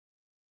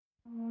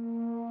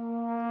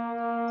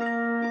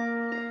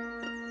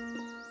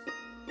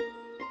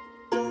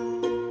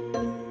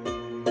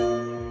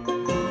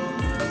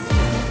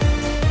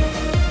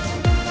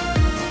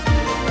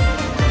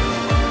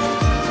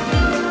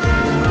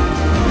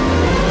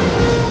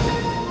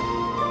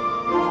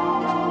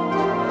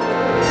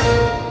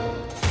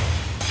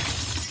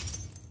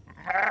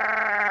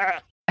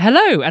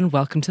Hello and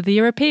welcome to The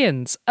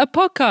Europeans, a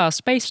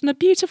podcast based on a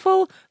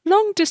beautiful,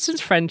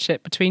 long-distance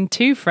friendship between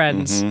two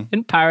friends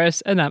in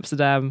Paris and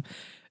Amsterdam.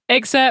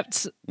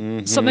 Except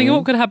something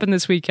awkward happened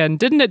this weekend,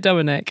 didn't it,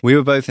 Dominic? We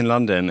were both in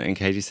London and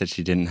Katie said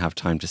she didn't have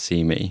time to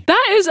see me.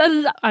 That is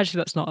actually,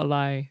 that's not a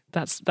lie.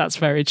 That's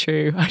very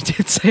true. I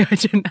did say I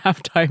didn't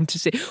have time to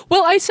see.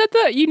 Well, I said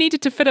that you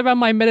needed to fit around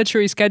my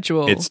military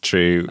schedule. It's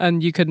true.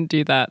 And you couldn't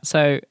do that,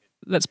 so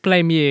let's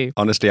blame you.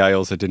 Honestly, I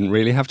also didn't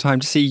really have time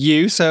to see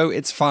you, so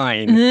it's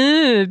fine.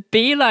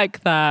 Be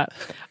like that.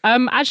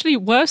 Actually,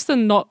 worse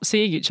than not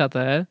seeing each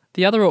other,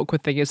 the other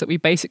awkward thing is that we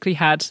basically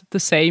had the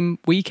same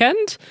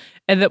weekend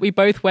and that we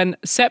both went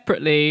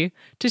separately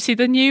to see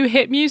the new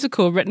hit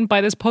musical written by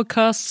this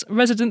podcast's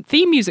resident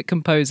theme music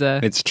composer.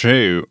 It's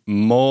true.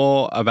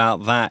 More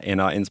about that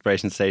in our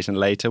inspiration station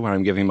later, where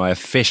I'm giving my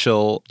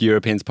official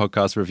Europeans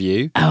podcast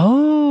review.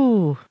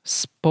 Oh,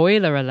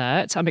 spoiler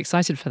alert. I'm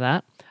excited for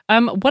that.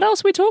 What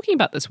else are we talking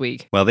about this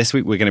week? Well, this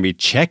week we're going to be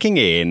checking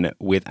in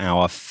with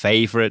our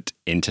favourite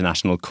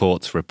international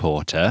courts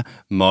reporter,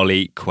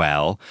 Molly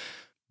Quell.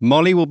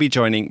 Molly will be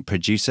joining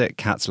producer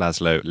Katz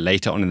Laszlo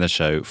later on in the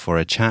show for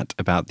a chat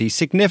about the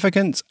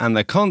significance and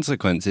the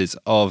consequences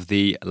of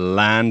the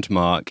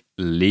landmark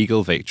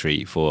legal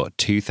victory for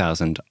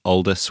 2,000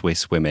 older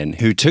Swiss women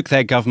who took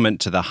their government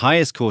to the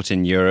highest court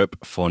in Europe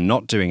for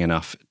not doing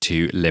enough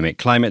to limit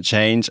climate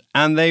change,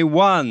 and they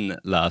won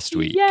last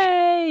week.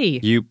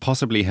 Yay! You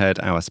possibly heard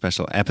our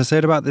special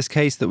episode about this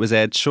case that was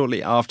aired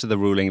shortly after the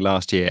ruling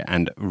last year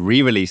and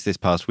re-released this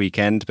past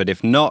weekend, but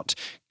if not,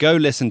 go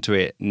listen to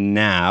it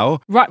now.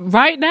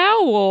 Right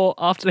now, or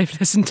after they've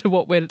listened to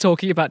what we're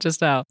talking about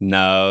just now?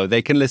 No,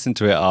 they can listen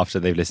to it after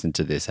they've listened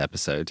to this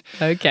episode.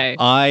 Okay.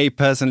 I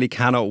personally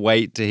cannot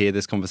wait to hear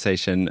this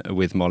conversation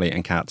with Molly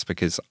and Katz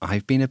because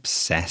I've been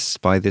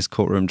obsessed by this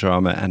courtroom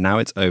drama and now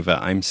it's over.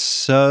 I'm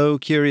so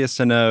curious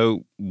to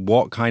know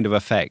what kind of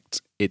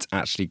effect it's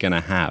actually going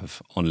to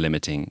have on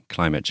limiting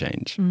climate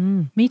change.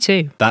 Me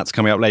too. That's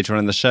coming up later on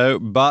in the show.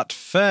 But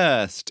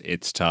first,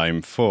 it's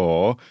time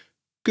for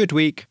Good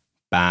Week,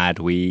 Bad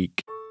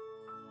Week.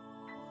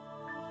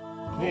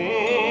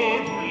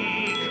 Good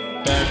week,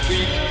 bad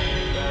week.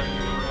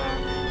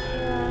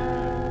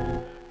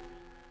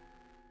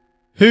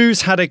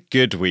 Who's had a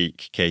good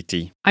week,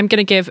 Katie? I'm going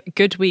to give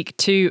good week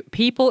to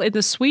people in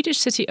the Swedish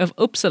city of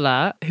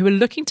Uppsala who are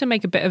looking to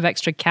make a bit of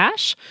extra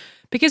cash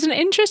because an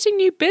interesting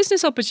new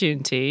business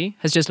opportunity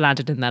has just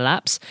landed in their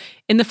laps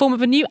in the form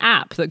of a new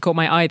app that caught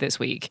my eye this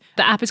week.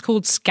 The app is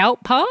called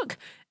Scout Park,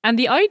 and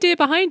the idea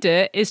behind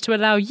it is to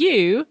allow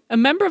you, a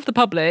member of the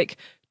public,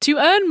 to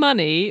earn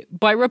money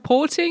by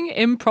reporting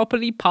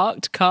improperly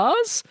parked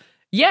cars.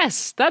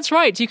 Yes, that's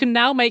right. You can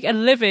now make a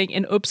living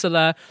in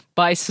Uppsala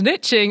by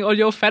snitching on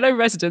your fellow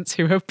residents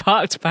who have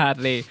parked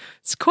badly.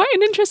 It's quite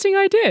an interesting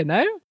idea,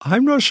 no?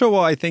 I'm not sure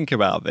what I think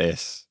about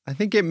this. I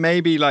think it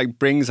maybe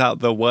brings out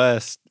the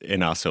worst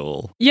in us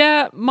all.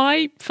 Yeah,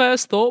 my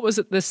first thought was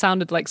that this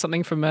sounded like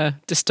something from a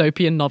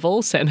dystopian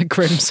novel set in a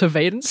grim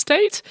surveillance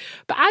state.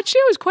 But actually,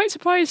 I was quite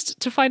surprised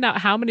to find out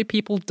how many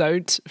people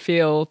don't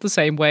feel the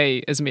same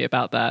way as me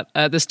about that.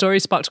 The story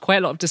sparked quite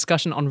a lot of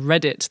discussion on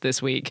Reddit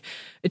this week.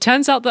 It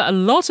turns out that a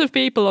lot of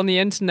people on the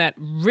internet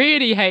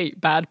really hate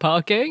bad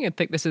parking and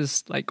think this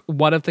is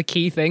one of the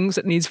key things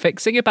that needs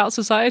fixing about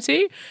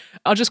society.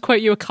 I'll just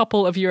quote you a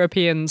couple of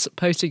Europeans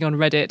posting on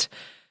Reddit.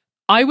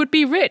 I would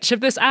be rich if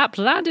this app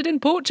landed in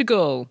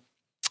Portugal.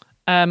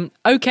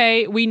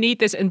 Okay, we need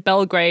this in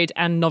Belgrade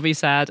and Novi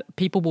Sad.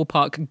 People will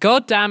park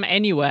goddamn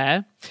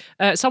anywhere.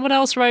 Someone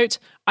else wrote,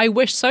 I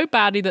wish so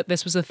badly that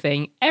this was a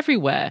thing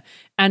everywhere,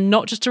 and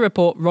not just to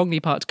report wrongly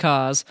parked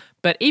cars,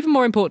 but even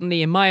more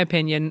importantly, in my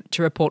opinion,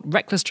 to report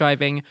reckless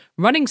driving,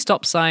 running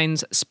stop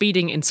signs,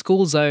 speeding in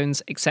school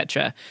zones,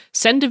 etc.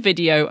 Send a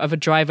video of a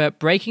driver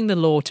breaking the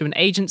law to an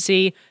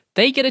agency.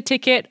 They get a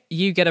ticket,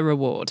 you get a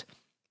reward.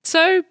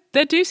 So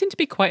there do seem to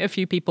be quite a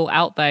few people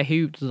out there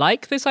who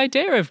like this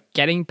idea of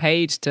getting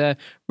paid to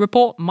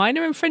report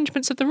minor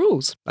infringements of the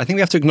rules. I think we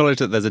have to acknowledge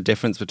that there's a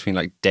difference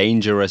between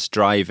dangerous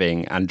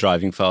driving and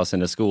driving fast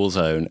in a school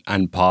zone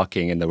and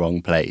parking in the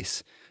wrong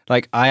place.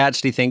 I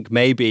actually think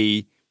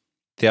maybe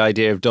the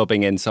idea of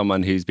dobbing in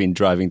someone who's been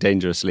driving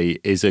dangerously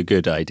is a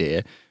good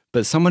idea.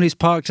 But someone who's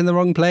parked in the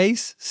wrong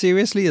place?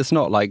 Seriously? It's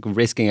not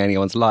risking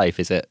anyone's life,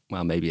 is it?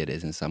 Well, maybe it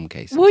is in some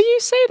cases. Well, you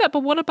say that,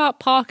 but what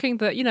about parking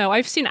that,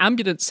 I've seen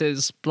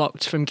ambulances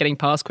blocked from getting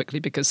past quickly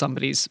because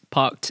somebody's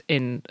parked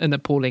in an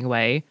appalling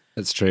way.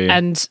 That's true.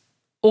 And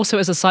also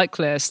as a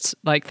cyclist,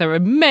 there are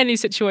many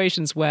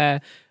situations where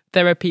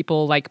there are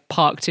people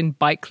parked in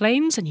bike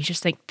lanes and you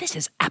just think, this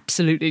is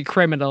absolutely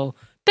criminal.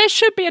 There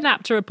should be an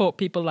app to report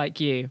people like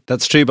you.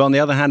 That's true, but on the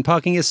other hand,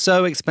 parking is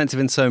so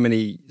expensive in so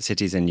many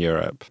cities in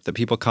Europe that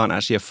people can't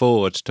actually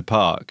afford to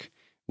park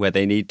where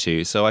they need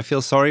to. So I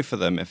feel sorry for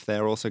them if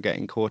they're also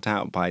getting caught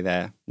out by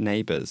their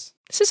neighbours.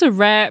 This is a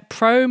rare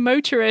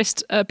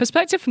pro-motorist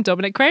perspective from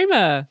Dominic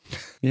Kramer.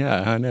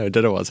 Yeah, I know. I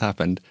don't know what's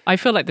happened. I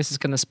feel like this is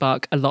going to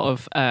spark a lot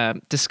of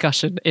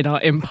discussion in our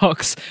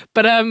inbox.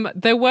 But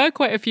there were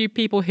quite a few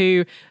people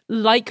who,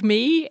 like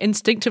me,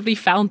 instinctively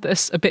found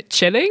this a bit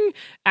chilling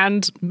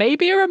and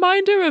maybe a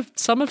reminder of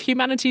some of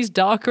humanity's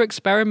darker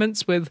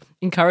experiments with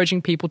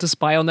encouraging people to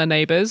spy on their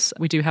neighbours.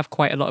 We do have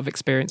quite a lot of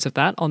experience of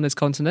that on this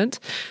continent.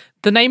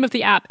 The name of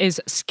the app is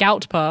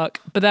Scout Park,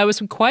 but there were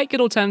some quite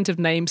good alternative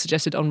names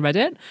suggested on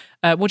Reddit.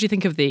 What do you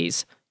think of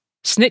these?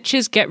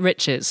 Snitches Get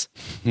Riches.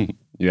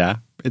 Yeah,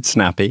 it's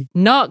snappy.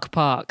 Narc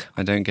Park.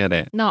 I don't get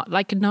it.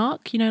 Like a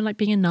narc? You know, like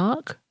being a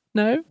narc?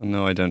 No?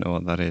 No, I don't know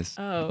what that is.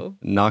 Oh.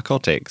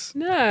 Narcotics?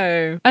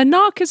 No. A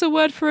narc is a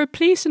word for a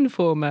police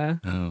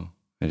informer. Oh,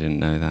 I didn't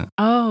know that.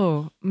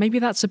 Oh, maybe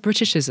that's a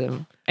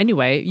Britishism.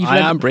 Anyway, I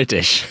am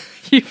British.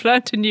 You've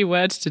learned a new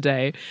word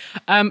today.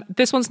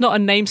 This one's not a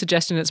name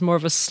suggestion, it's more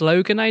of a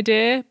slogan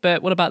idea.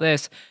 But what about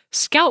this?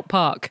 Scout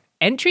Park,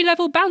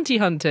 entry-level bounty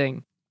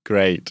hunting.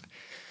 Great.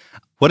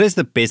 What is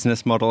the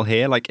business model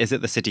here? Like, is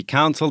it the city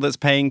council that's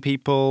paying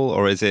people,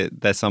 or is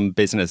it there's some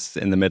business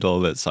in the middle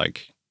that's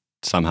like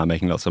somehow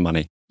making lots of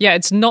money? Yeah,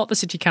 it's not the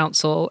city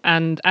council.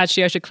 And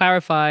actually, I should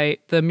clarify,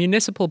 the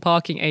municipal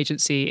parking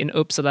agency in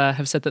Uppsala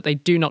have said that they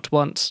do not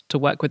want to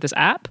work with this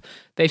app.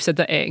 They've said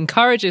that it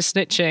encourages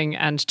snitching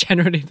and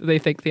generally they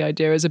think the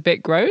idea is a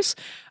bit gross.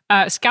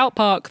 Scout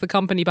Park, the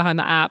company behind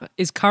the app,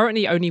 is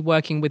currently only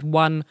working with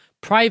one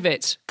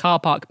private car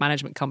park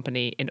management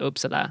company in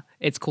Uppsala.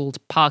 It's called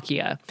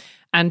Parkia.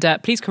 And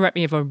please correct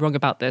me if I'm wrong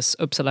about this,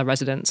 Uppsala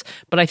residents.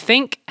 But I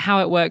think how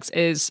it works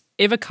is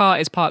if a car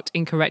is parked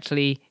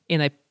incorrectly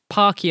in a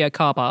Parkia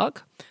car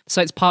park,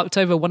 so it's parked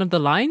over one of the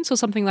lines or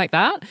something like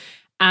that,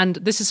 and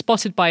this is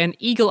spotted by an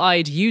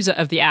eagle-eyed user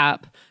of the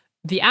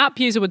app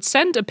user would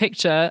send a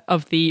picture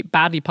of the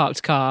badly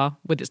parked car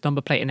with its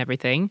number plate and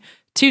everything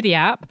to the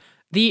app.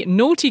 The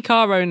naughty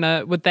car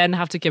owner would then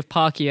have to give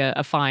Parkia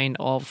a fine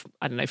of,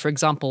 I don't know, for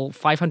example,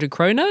 500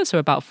 kroner, so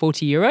about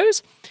 40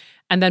 euros.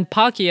 And then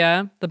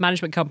Parkia, the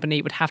management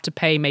company, would have to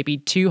pay maybe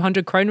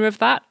 200 kroner of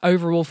that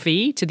overall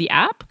fee to the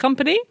app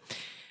company.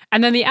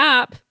 And then the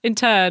app, in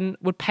turn,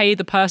 would pay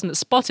the person that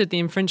spotted the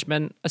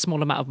infringement a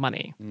small amount of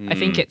money. I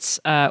think it's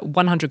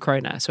 100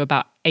 kroner, so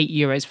about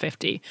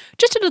 €8.50.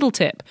 Just a little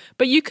tip.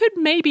 But you could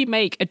maybe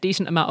make a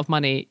decent amount of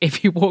money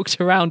if you walked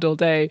around all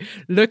day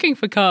looking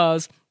for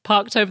cars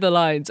parked over the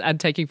lines and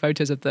taking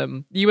photos of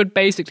them. You would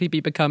basically be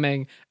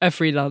becoming a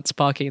freelance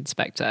parking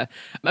inspector.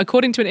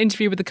 According to an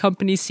interview with the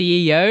company's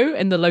CEO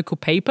in the local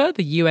paper,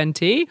 the UNT,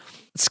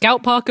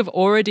 Scout Park have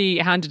already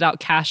handed out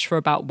cash for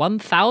about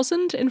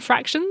 1,000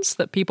 infractions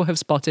that people have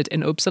spotted in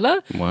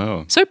Uppsala.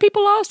 Wow. So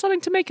people are starting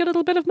to make a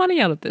little bit of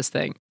money out of this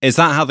thing. Is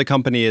that how the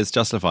company is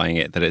justifying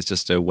it? That it's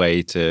just a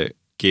way to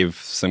give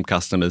some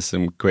customers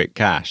some quick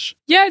cash?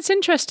 Yeah, it's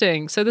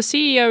interesting. So the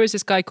CEO is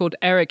this guy called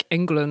Erik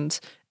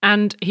Englund,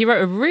 and he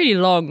wrote a really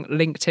long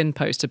LinkedIn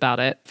post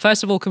about it.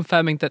 First of all,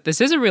 confirming that this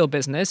is a real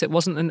business. It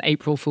wasn't an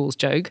April Fool's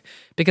joke,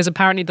 because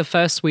apparently the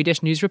first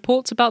Swedish news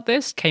reports about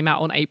this came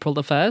out on April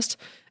the 1st.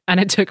 And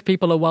it took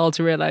people a while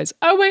to realize,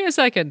 oh, wait a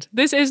second,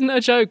 this isn't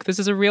a joke. This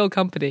is a real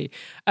company.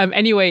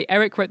 Anyway,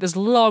 Eric wrote this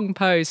long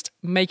post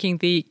making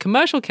the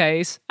commercial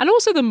case and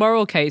also the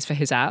moral case for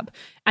his app.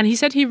 And he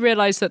said he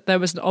realized that there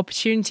was an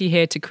opportunity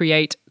here to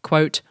create,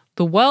 quote,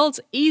 the world's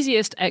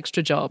easiest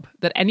extra job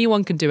that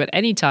anyone can do at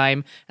any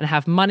time and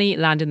have money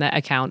land in their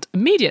account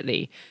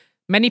immediately.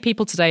 Many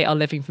people today are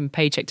living from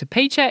paycheck to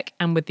paycheck,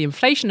 and with the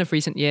inflation of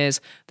recent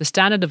years, the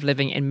standard of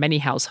living in many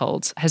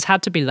households has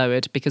had to be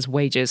lowered because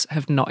wages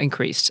have not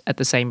increased at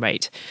the same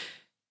rate.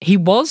 He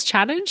was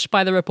challenged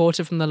by the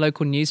reporter from the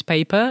local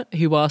newspaper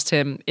who asked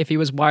him if he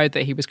was worried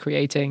that he was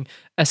creating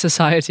a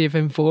society of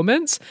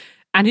informants.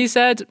 And he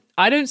said,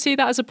 I don't see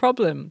that as a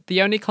problem.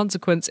 The only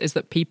consequence is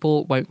that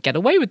people won't get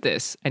away with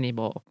this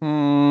anymore.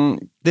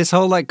 This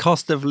whole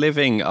cost of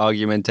living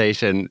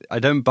argumentation, I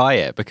don't buy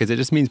it, because it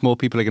just means more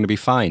people are going to be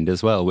fined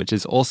as well, which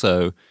is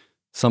also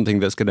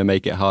something that's going to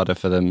make it harder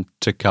for them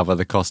to cover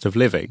the cost of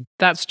living.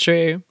 That's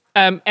true.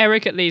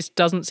 Eric, at least,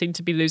 doesn't seem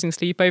to be losing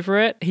sleep over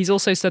it. He's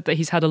also said that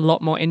he's had a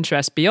lot more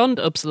interest beyond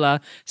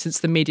Uppsala since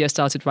the media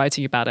started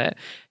writing about it.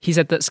 He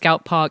said that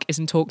Scout Park is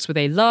in talks with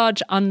a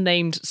large,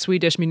 unnamed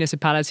Swedish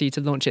municipality to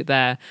launch it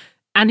there.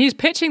 And he's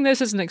pitching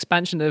this as an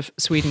expansion of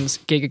Sweden's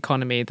gig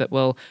economy that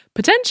will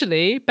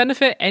potentially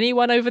benefit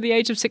anyone over the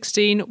age of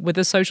 16 with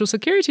a social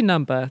security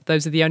number.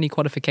 Those are the only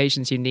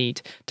qualifications you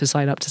need to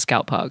sign up to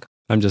Scout Park.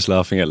 I'm just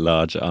laughing at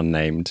large,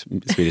 unnamed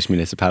Swedish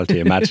municipality,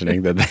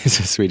 imagining that there's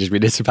a Swedish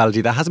municipality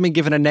that hasn't been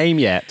given a name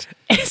yet.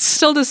 It's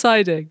still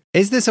deciding.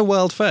 Is this a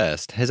world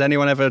first? Has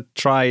anyone ever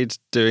tried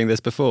doing this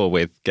before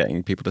with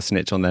getting people to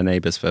snitch on their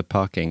neighbours for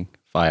parking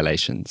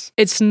violations?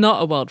 It's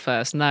not a world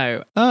first,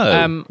 no.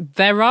 Oh.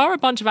 There are a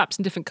bunch of apps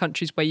in different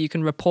countries where you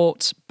can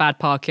report bad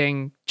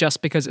parking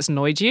just because it's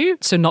annoyed you,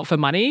 so not for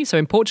money. So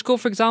in Portugal,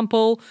 for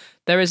example,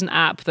 there is an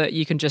app that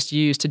you can just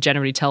use to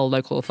generally tell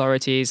local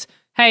authorities,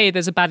 hey,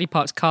 there's a badly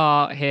parked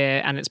car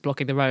here and it's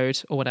blocking the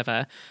road or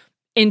whatever.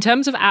 In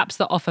terms of apps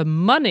that offer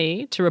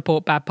money to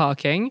report bad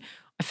parking,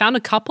 I found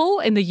a couple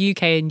in the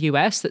UK and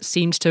US that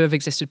seemed to have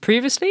existed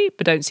previously,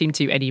 but don't seem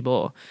to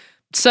anymore.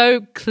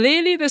 So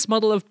clearly this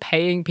model of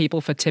paying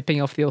people for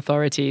tipping off the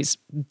authorities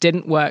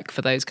didn't work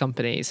for those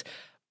companies.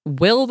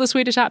 Will the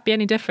Swedish app be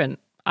any different?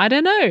 I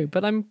don't know,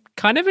 but I'm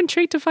kind of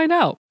intrigued to find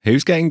out.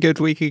 Who's getting good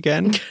week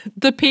again?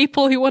 The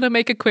people who want to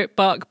make a quick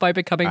buck by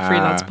becoming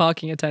freelance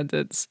parking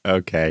attendants.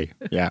 Okay,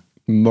 yeah.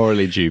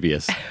 Morally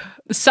dubious.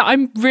 So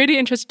I'm really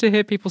interested to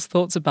hear people's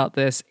thoughts about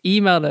this.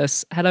 Email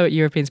us,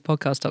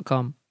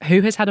 hello@europeanspodcast.com.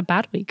 Who has had a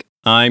bad week?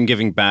 I'm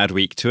giving bad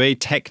week to a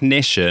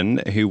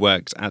technician who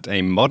worked at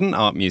a modern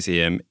art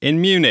museum in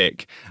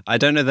Munich. I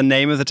don't know the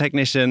name of the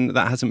technician.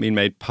 That hasn't been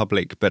made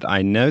public, but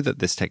I know that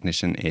this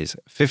technician is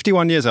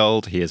 51 years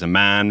old. He is a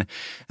man,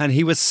 and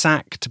he was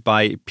sacked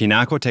by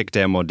Pinakothek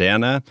der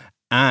Moderne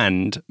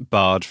and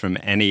barred from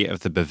any of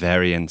the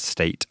Bavarian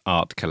state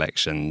art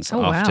collections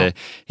after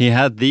he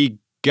had the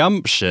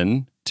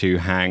gumption to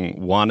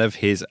hang one of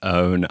his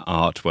own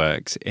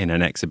artworks in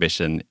an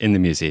exhibition in the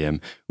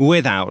museum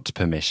without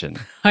permission.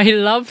 I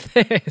love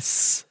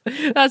this.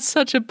 That's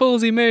such a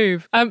ballsy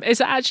move.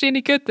 Is it actually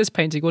any good, this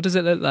painting? What does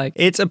it look like?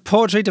 It's a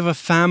portrait of a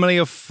family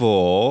of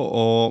four,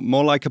 or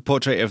more like a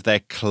portrait of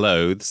their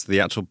clothes. The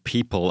actual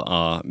people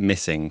are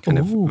missing, kind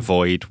of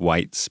void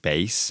white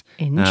space.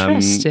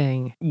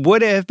 Interesting.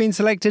 Would it have been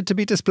selected to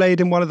be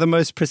displayed in one of the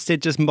most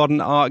prestigious modern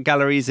art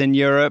galleries in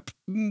Europe?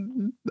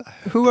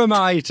 Who am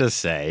I to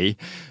say?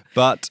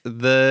 But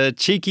the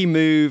cheeky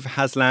move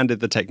has landed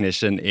the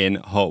technician in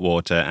hot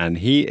water, and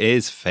he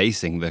is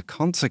facing the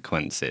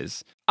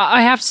consequences.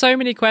 I have so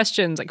many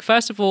questions. Like,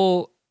 first of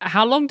all,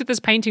 how long did this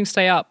painting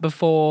stay up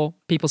before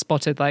people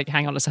spotted, like,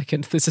 hang on a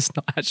second, this is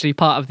not actually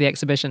part of the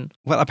exhibition?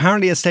 Well,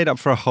 apparently it stayed up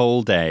for a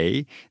whole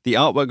day. The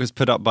artwork was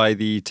put up by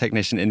the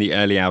technician in the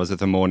early hours of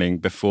the morning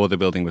before the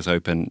building was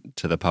open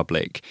to the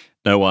public.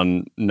 No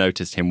one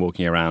noticed him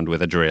walking around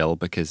with a drill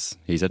because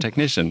he's a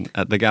technician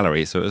at the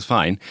gallery, so it was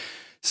fine.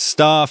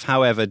 Staff,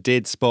 however,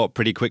 did spot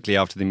pretty quickly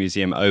after the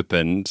museum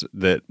opened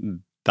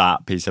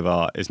that piece of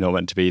art is not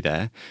meant to be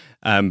there.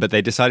 But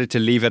they decided to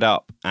leave it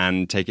up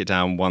and take it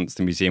down once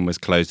the museum was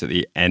closed at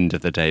the end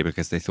of the day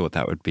because they thought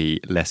that would be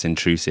less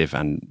intrusive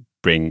and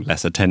bring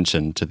less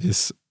attention to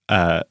this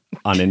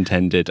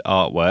unintended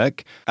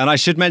artwork. And I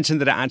should mention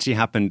that it actually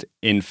happened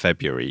in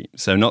February.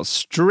 So not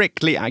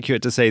strictly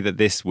accurate to say that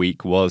this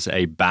week was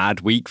a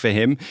bad week for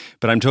him.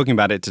 But I'm talking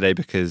about it today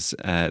because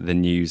the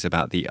news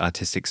about the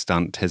artistic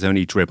stunt has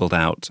only dribbled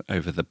out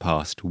over the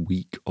past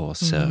week or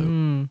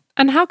so.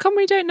 And how come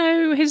we don't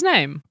know his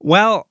name?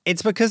 Well,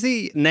 it's because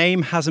the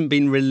name hasn't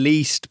been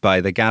released by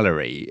the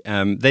gallery.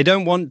 They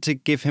don't want to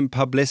give him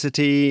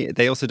publicity.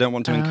 They also don't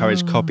want to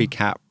encourage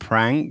copycat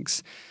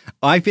pranks.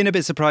 I've been a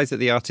bit surprised that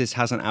the artist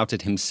hasn't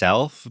outed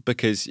himself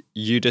because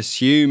you'd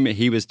assume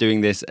he was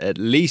doing this at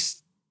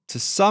least to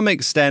some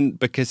extent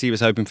because he was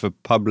hoping for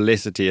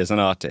publicity as an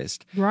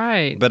artist.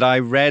 Right. But I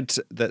read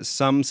that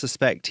some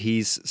suspect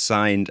he's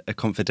signed a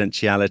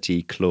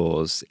confidentiality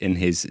clause in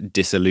his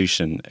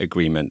dissolution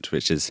agreement,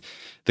 which is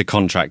the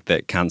contract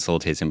that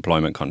cancelled his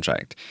employment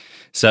contract.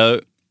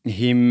 So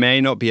he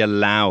may not be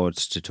allowed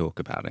to talk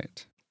about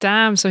it.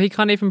 Damn, so he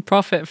can't even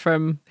profit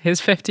from his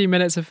 15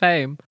 minutes of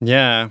fame.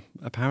 Yeah,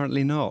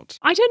 apparently not.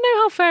 I don't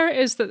know how fair it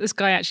is that this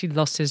guy actually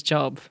lost his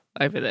job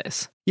over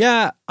this.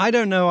 Yeah, I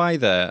don't know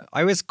either.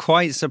 I was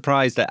quite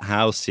surprised at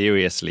how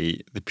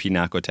seriously the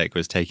Pinakothek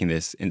was taking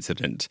this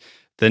incident.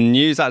 The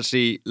news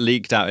actually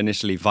leaked out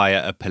initially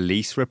via a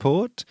police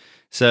report,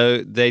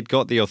 so they'd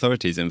got the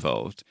authorities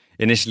involved.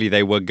 Initially,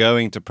 they were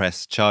going to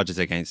press charges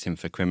against him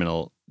for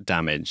criminal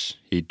damage.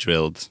 He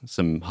drilled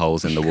some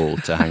holes in the wall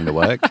to hang the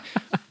work.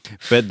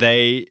 But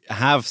they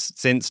have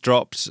since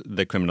dropped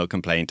the criminal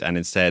complaint and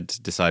instead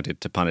decided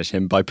to punish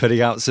him by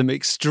putting out some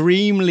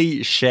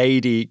extremely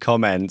shady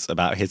comments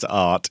about his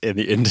art in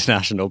the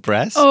international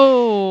press.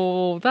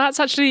 Oh, that's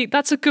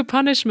a good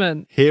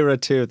punishment. Here are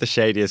two of the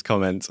shadiest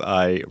comments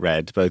I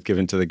read, both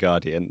given to The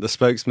Guardian. The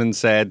spokesman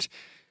said,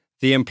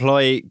 "The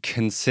employee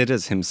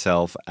considers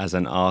himself as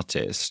an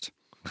artist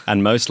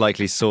and most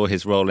likely saw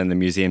his role in the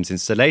museum's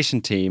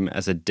installation team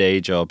as a day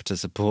job to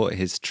support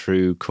his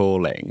true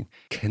calling."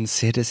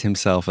 Considers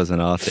himself as an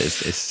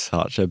artist is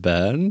such a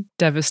burn.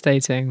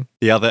 Devastating.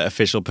 The other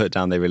official put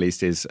down they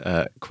released is,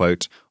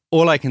 quote,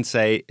 "All I can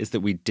say is that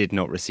we did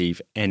not receive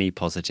any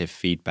positive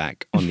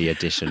feedback on the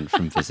addition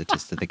from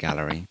visitors to the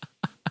gallery."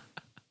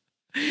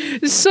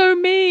 So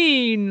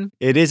mean.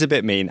 It is a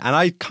bit mean. And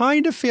I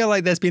kind of feel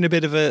like there's been a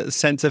bit of a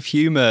sense of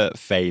humour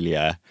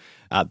failure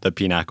at the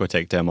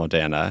Pinakothek der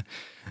Moderne.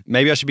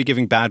 Maybe I should be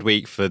giving bad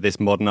week for this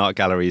modern art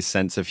gallery's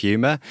sense of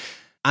humour.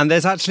 And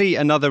there's actually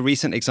another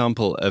recent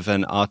example of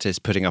an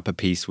artist putting up a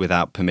piece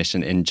without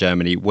permission in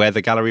Germany where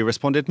the gallery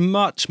responded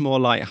much more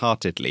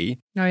lightheartedly.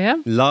 Oh, yeah?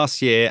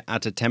 Last year,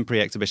 at a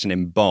temporary exhibition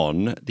in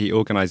Bonn, the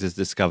organisers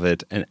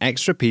discovered an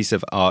extra piece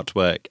of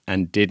artwork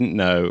and didn't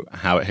know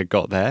how it had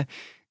got there.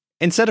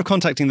 Instead of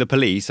contacting the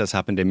police, as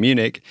happened in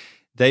Munich,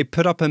 they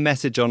put up a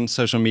message on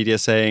social media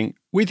saying,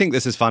 "We think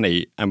this is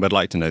funny and would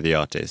like to know the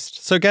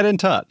artist. So get in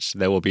touch.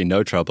 There will be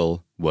no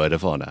trouble. Word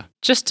of honour."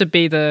 Just to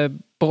be the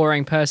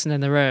boring person in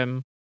the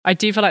room. I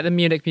do feel like the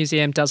Munich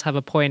Museum does have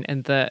a point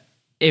in that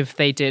if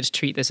they did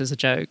treat this as a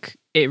joke,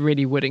 it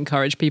really would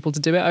encourage people to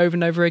do it over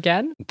and over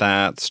again.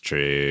 That's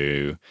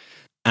true.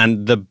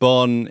 And the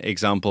Bonn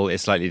example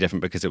is slightly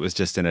different because it was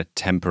just in a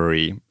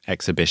temporary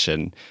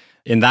exhibition.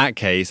 In that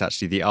case,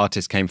 actually, the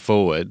artist came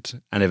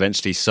forward and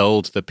eventually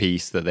sold the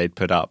piece that they'd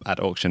put up at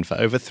auction for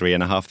over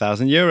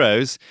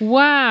 €3,500.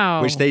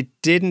 Wow. Which they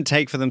didn't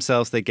take for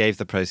themselves. They gave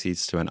the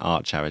proceeds to an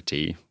art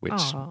charity,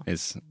 which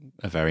is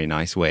a very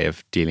nice way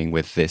of dealing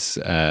with this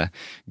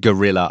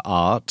guerrilla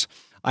art.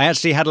 I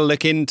actually had a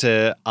look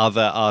into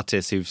other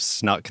artists who've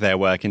snuck their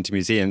work into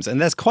museums,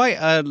 and there's quite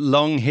a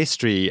long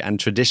history and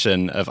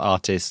tradition of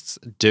artists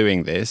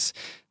doing this.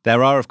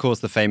 There are, of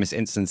course, the famous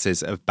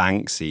instances of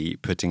Banksy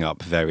putting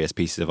up various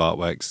pieces of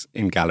artworks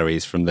in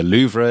galleries from the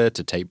Louvre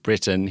to Tate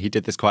Britain. He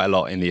did this quite a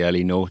lot in the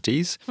early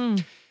noughties.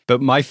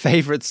 But my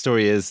favourite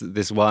story is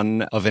this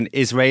one of an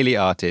Israeli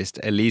artist,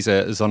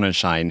 Eliezer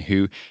Sonnenschein,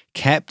 who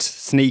kept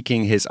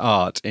sneaking his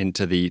art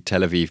into the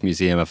Tel Aviv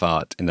Museum of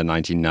Art in the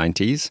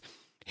 1990s.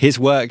 His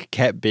work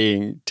kept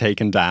being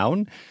taken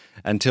down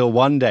until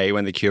one day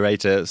when the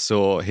curator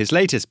saw his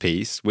latest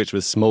piece, which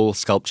was small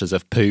sculptures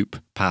of poop,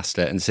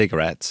 pasta and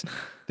cigarettes.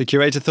 The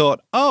curator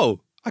thought, oh,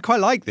 I quite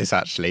like this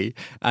actually,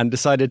 and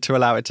decided to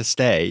allow it to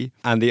stay.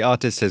 And the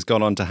artist has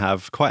gone on to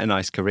have quite a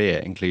nice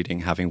career, including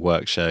having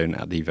work shown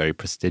at the very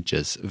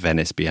prestigious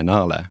Venice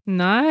Biennale.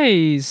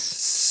 Nice.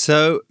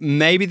 So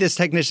maybe this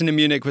technician in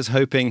Munich was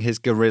hoping his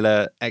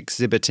guerrilla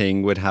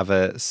exhibiting would have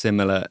a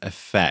similar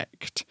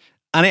effect.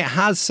 And it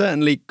has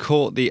certainly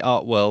caught the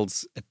art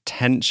world's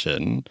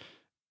attention,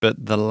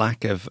 but the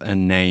lack of a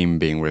name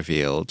being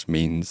revealed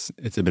means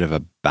it's a bit of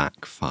a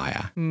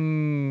backfire.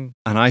 And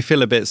I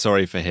feel a bit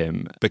sorry for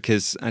him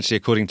because actually,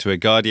 according to a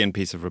Guardian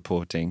piece of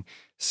reporting,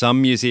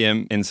 some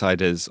museum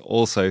insiders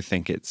also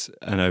think it's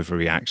an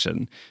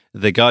overreaction.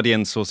 The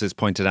Guardian sources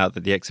pointed out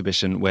that the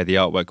exhibition where the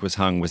artwork was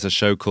hung was a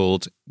show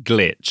called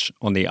Glitch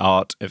on the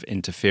Art of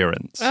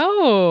Interference.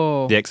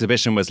 Oh. The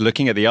exhibition was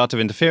looking at the art of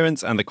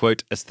interference and the,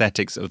 quote,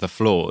 aesthetics of the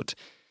flawed.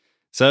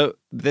 So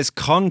this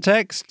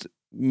context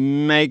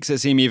makes it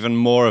seem even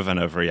more of an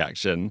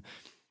overreaction.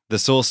 The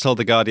source told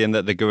The Guardian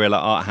that the guerrilla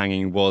art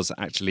hanging was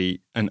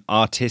actually an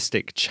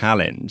artistic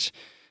challenge.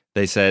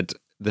 They said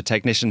the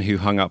technician who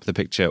hung up the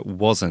picture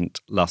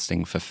wasn't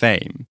lusting for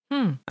fame.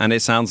 And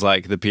it sounds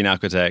like the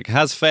Pinakothek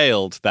has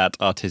failed that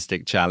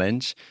artistic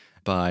challenge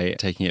by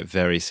taking it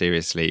very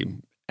seriously.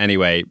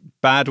 Anyway,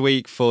 bad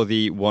week for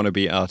the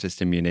wannabe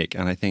artist in Munich,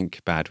 and I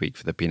think bad week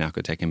for the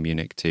Pinakothek in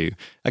Munich too.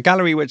 A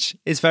gallery which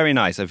is very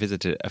nice. I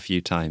visited it a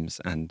few times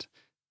and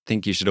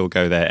think you should all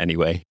go there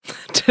anyway.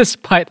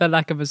 Despite the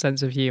lack of a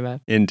sense of humour.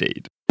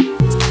 Indeed.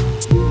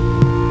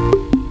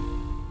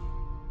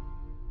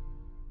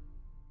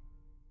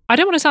 I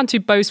don't want to sound too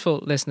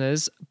boastful,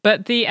 listeners,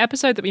 but the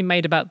episode that we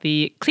made about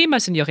the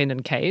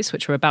Klimasenjorinnen case,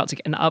 which we're about to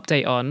get an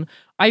update on,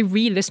 I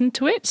re-listened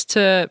to it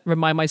to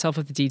remind myself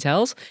of the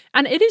details,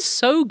 and it is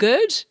so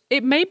good.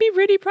 It made me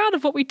really proud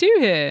of what we do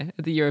here,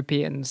 the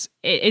Europeans,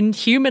 in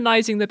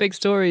humanising the big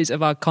stories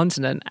of our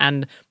continent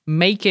and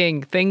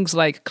making things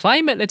like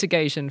climate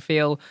litigation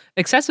feel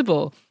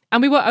accessible.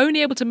 And we were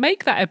only able to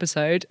make that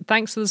episode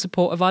thanks to the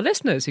support of our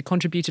listeners who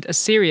contributed a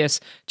serious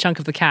chunk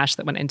of the cash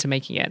that went into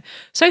making it.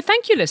 So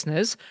thank you,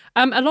 listeners.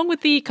 Along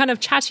with the kind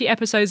of chatty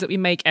episodes that we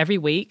make every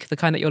week, the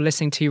kind that you're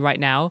listening to right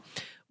now,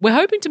 we're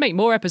hoping to make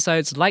more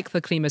episodes like the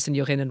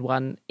Klimasenjorinnen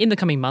one in the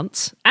coming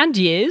months and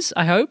years,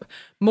 I hope.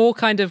 More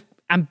kind of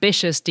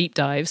ambitious deep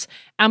dives.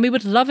 And we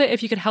would love it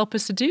if you could help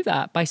us to do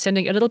that by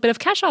sending a little bit of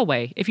cash our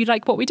way if you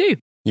like what we do.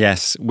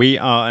 Yes, we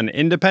are an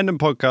independent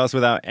podcast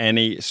without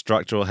any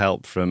structural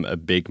help from a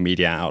big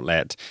media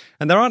outlet.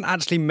 And there aren't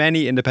actually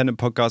many independent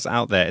podcasts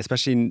out there,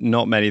 especially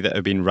not many that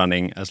have been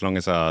running as long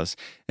as ours.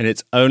 And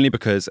it's only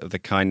because of the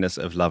kindness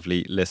of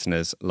lovely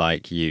listeners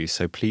like you.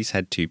 So please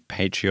head to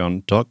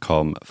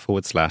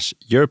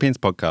patreon.com/Europeans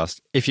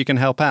podcast if you can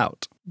help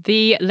out.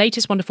 The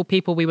latest wonderful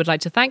people we would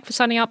like to thank for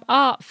signing up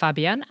are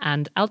Fabian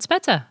and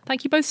Elspetter.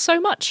 Thank you both so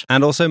much.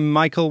 And also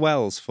Michael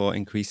Wells for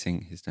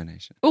increasing his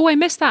donation. Oh, I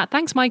missed that.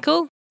 Thanks,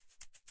 Michael.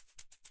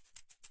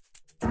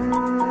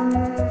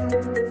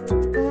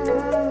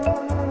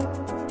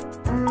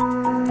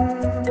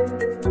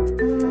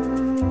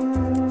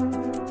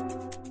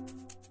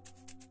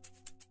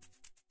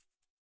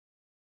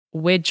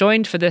 We're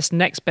joined for this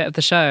next bit of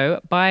the show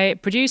by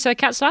producer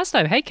Katz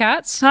Laszlo. Hey,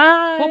 Katz.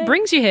 Hi. What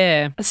brings you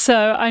here?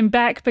 So I'm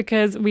back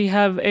because we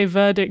have a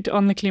verdict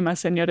on the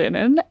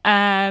Klimasenjorinnen,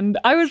 and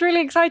I was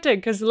really excited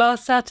because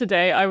last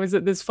Saturday I was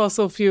at this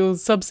fossil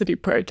fuels subsidy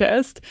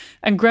protest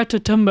and Greta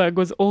Thunberg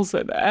was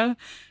also there.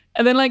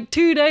 And then like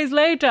 2 days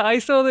later, I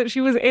saw that she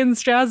was in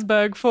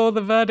Strasbourg for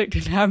the verdict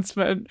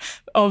announcement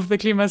of the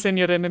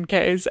Klimasenjorinnen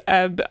case.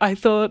 And I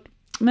thought,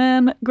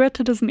 man,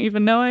 Greta doesn't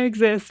even know I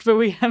exist, but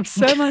we have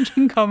so much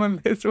in common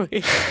this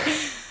week.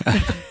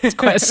 It's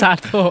quite a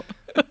sad thought.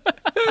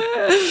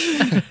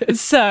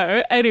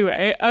 So,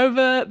 anyway,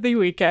 over the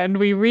weekend,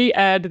 we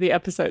re-aired the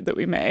episode that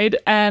we made,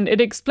 and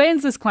it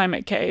explains this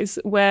climate case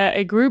where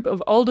a group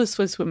of older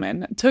Swiss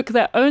women took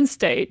their own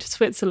state,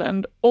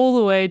 Switzerland, all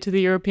the way to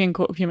the European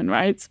Court of Human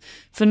Rights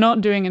for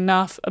not doing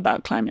enough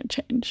about climate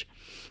change.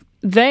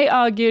 They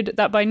argued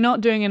that by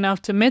not doing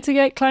enough to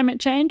mitigate climate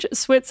change,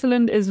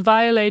 Switzerland is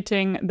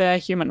violating their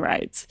human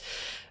rights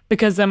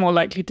because they're more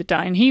likely to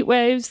die in heat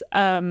waves,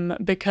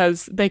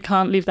 because they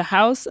can't leave the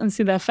house and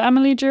see their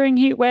family during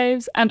heat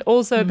waves, and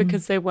also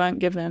because they weren't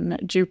given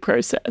due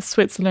process.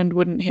 Switzerland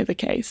wouldn't hear the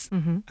case.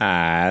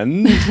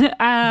 And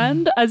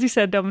And, as you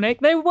said,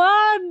 Dominic, they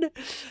won!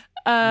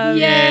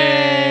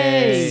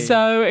 Yay!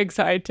 So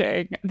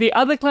exciting. The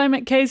other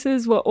climate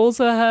cases were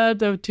also heard.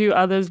 There were two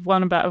others,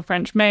 one about a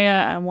French mayor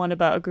and one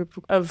about a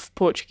group of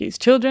Portuguese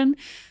children.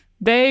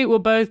 They were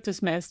both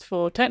dismissed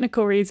for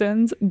technical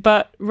reasons,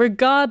 but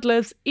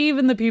regardless,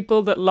 even the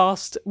people that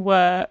lost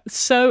were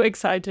so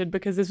excited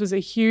because this was a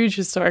huge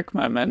historic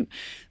moment.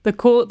 The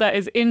court that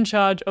is in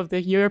charge of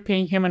the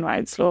European human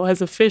rights law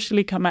has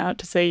officially come out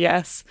to say,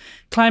 yes,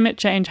 climate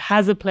change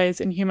has a place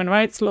in human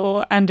rights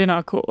law and in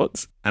our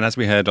courts. And as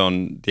we heard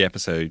on the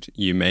episode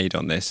you made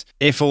on this,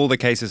 if all the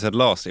cases had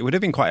lost, it would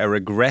have been quite a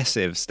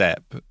regressive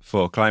step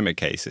for climate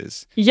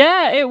cases.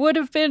 Yeah, it would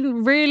have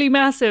been really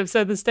massive.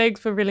 So the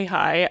stakes were really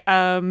high.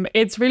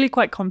 It's really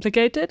quite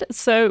complicated.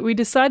 So we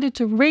decided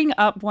to ring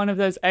up one of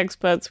those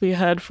experts we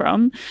heard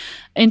from,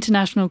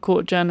 international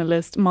court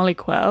journalist Molly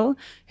Quell,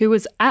 who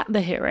was at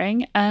the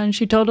hearing, and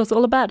she told us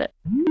all about it.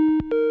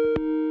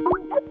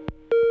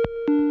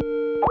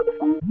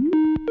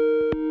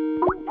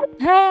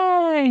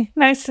 Hey,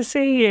 nice to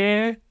see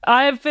you.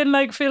 I've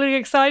been feeling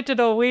excited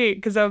all week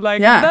because I'm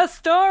the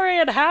story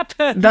had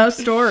happened. The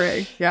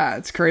story. Yeah,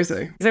 it's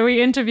crazy. So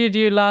we interviewed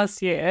you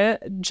last year,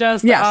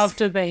 just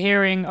after the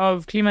hearing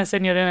of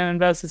Klimasenioren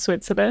versus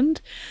Switzerland.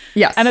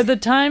 Yes. And at the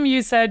time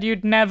you said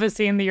you'd never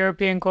seen the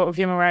European Court of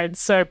Human Rights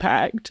so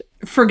packed.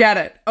 Forget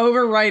it.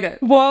 Overwrite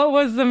it. What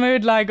was the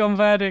mood like on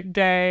verdict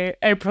day,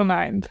 April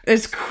 9th?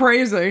 It's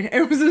crazy.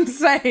 It was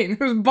insane. It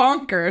was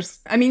bonkers.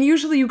 I mean,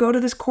 usually you go to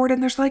this court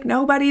and there's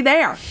nobody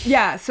there.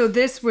 Yeah, so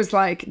this was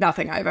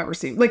nothing I've ever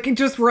seen.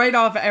 Just right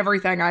off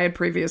everything I had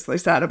previously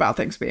said about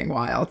things being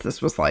wild. This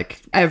was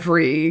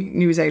every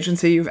news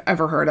agency you've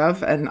ever heard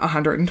of and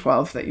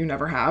 112 that you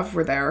never have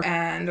were there.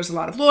 And there's a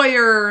lot of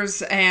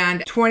lawyers,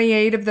 and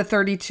 28 of the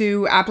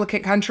 32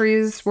 applicant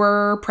countries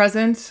were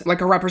present.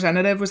 A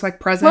representative was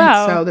present.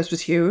 Wow. So this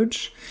was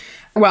huge.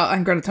 Well,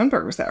 and Greta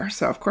Thunberg was there.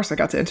 So, of course, I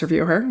got to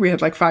interview her. We had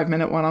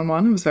 5-minute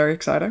one-on-one. It was very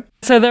exciting.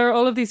 So there are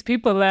all of these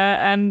people there.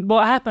 And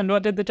what happened?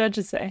 What did the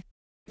judges say?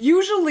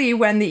 Usually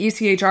when the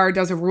ECHR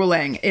does a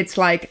ruling, it's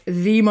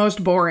the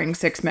most boring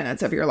 6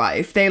 minutes of your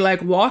life. They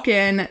walk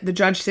in, the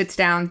judge sits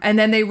down, and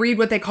then they read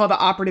what they call the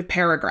operative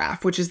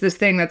paragraph, which is this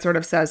thing that sort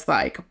of says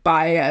by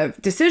a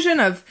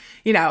decision of,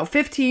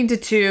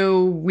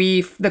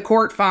 15-2, the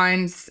court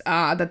finds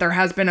that there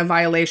has been a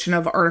violation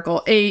of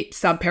Article 8,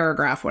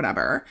 subparagraph,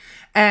 whatever.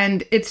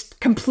 And it's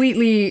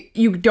completely,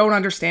 you don't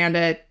understand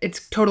it.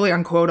 It's totally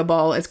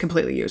unquotable. It's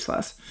completely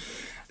useless.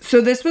 So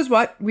this was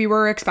what we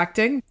were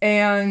expecting.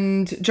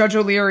 And Judge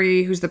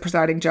O'Leary, who's the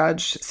presiding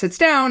judge, sits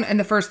down. And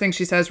the first thing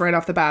she says right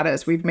off the bat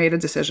is, we've made a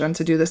decision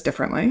to do this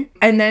differently.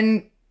 And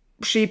then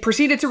she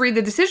proceeded to read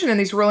the decision in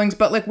these rulings,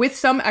 but with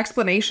some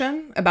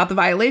explanation about the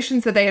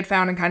violations that they had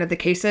found in kind of the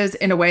cases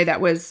in a way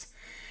that was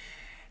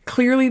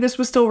clearly this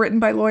was still written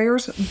by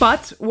lawyers,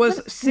 but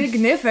was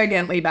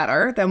significantly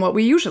better than what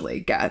we usually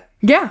get.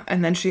 Yeah.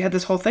 And then she had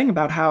this whole thing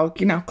about how,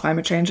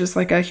 climate change is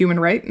a human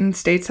right and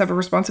states have a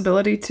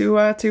responsibility to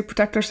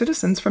protect their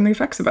citizens from the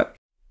effects of it.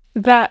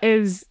 That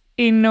is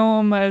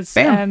enormous.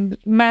 Bam. And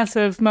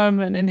massive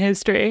moment in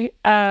history.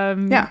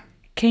 Yeah.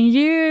 Can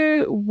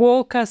you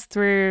walk us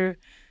through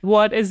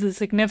what is the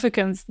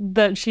significance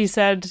that she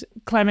said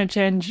climate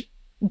change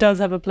does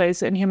have a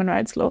place in human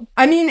rights law?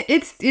 I mean,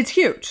 it's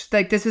huge.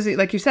 This is,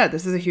 like you said,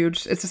 it's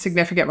a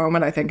significant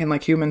moment, I think, in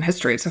human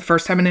history. It's the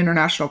first time an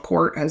international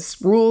court has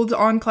ruled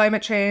on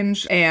climate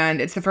change.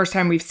 And it's the first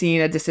time we've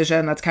seen a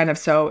decision that's kind of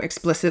so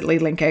explicitly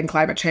linking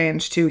climate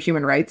change to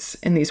human rights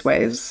in these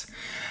ways.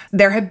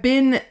 There have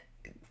been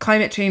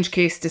climate change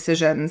case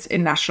decisions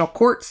in national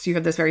courts. You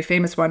have this very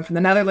famous one from the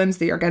Netherlands,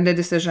 the Urgenda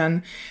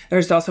decision.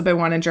 There's also been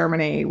one in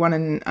Germany, one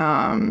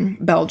in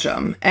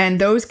Belgium.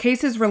 And those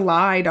cases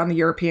relied on the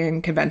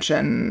European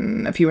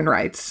Convention of Human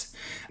Rights.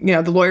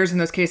 The lawyers in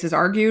those cases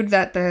argued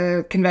that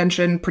the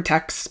convention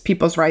protects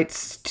people's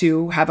rights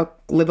to have a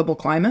livable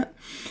climate.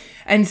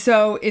 And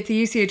so if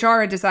the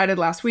ECHR had decided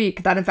last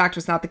week that in fact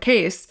was not the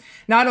case,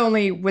 not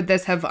only would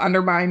this have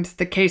undermined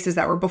the cases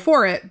that were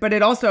before it, but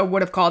it also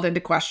would have called into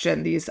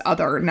question these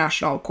other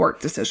national court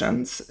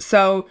decisions.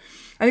 So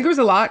I think there was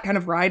a lot kind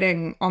of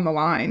riding on the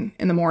line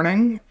in the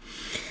morning.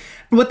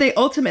 What they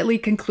ultimately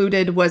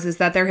concluded is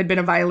that there had been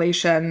a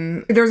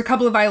violation. There was a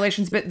couple of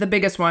violations, but the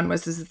biggest one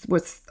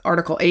was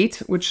Article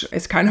 8, which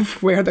is kind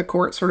of where the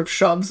court sort of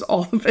shoves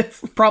all of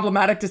its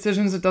problematic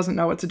decisions it doesn't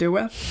know what to do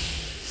with.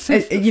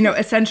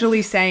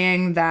 Essentially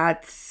saying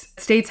that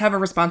states have a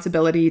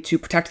responsibility to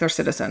protect their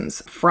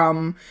citizens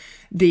from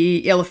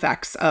the ill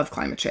effects of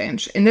climate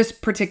change. In this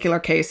particular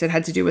case, it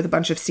had to do with a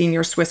bunch of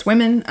senior Swiss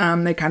women.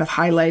 They kind of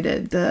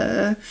highlighted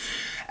the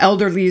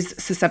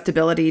elderly's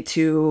susceptibility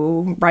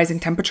to rising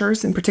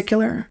temperatures in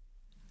particular.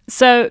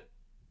 So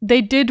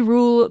they did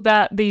rule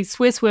that the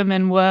Swiss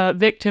women were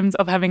victims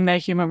of having their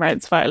human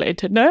rights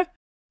violated, no?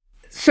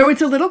 So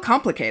it's a little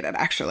complicated,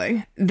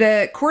 actually.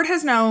 The court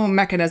has no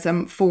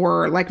mechanism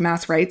for like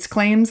mass rights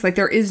claims. Like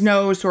there is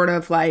no sort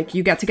of like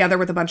you get together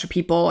with a bunch of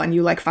people and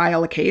you like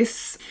file a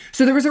case.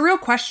 So there was a real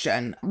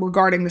question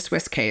regarding the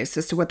Swiss case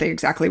as to what they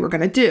exactly were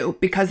going to do.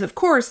 Because of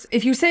course,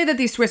 if you say that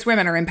these Swiss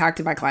women are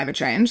impacted by climate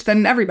change,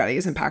 then everybody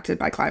is impacted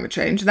by climate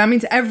change. That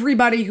means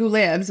everybody who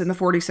lives in the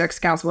 46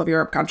 Council of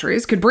Europe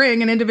countries could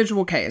bring an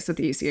individual case at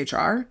the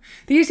ECHR.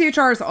 The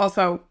ECHR is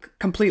also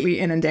completely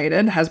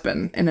inundated, has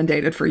been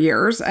inundated for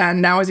years,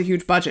 and now has a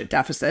huge budget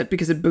deficit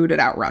because it booted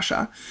out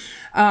Russia.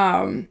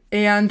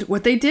 And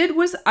what they did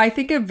was, I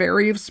think, a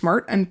very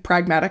smart and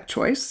pragmatic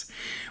choice,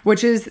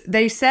 which is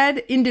they said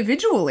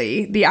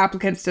individually the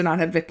applicants did not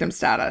have victim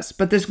status,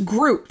 but this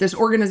group, this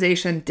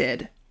organization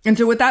did. And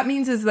so what that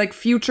means is like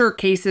future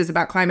cases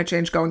about climate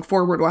change going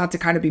forward will have to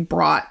kind of be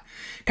brought,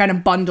 kind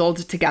of bundled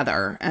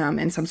together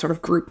in some sort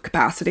of group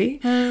capacity,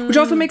 which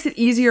also makes it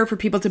easier for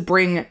people to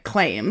bring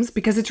claims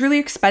because it's really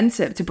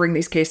expensive to bring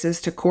these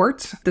cases to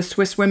court. The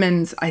Swiss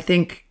women's, I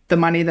think the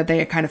money that they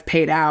had kind of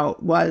paid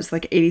out was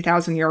like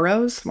 80,000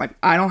 euros. Like,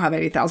 I don't have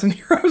 80,000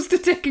 euros to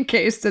take a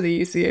case to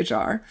the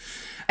ECHR.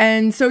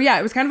 And so, yeah,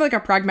 it was kind of like a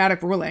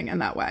pragmatic ruling in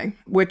that way,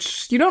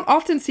 which you don't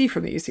often see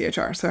from the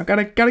ECHR. So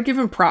gotta give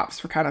him props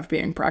for kind of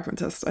being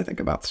pragmatist, I think,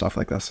 about stuff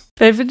like this.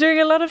 They've been doing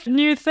a lot of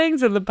new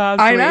things in the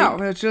past I week. know.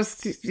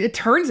 It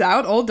turns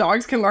out old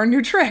dogs can learn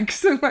new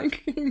tricks.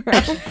 Like,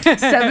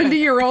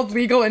 70-year-old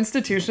legal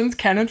institutions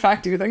can, in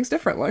fact, do things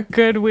differently.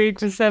 Good week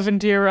for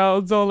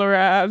 70-year-olds all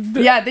around.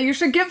 Yeah, you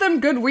should give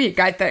them good week,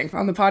 I think,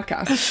 on the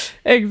podcast.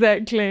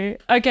 Exactly.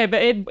 Okay,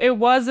 but it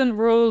wasn't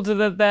ruled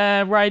that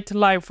their right to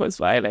life was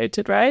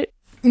violated, right?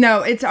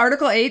 No, it's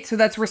Article 8, so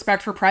that's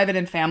respect for private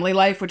and family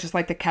life, which is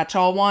like the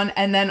catch-all one.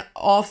 And then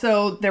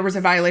also there was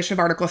a violation of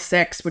Article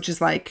 6, which is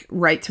like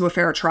right to a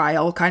fair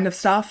trial kind of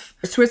stuff.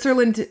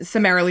 Switzerland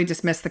summarily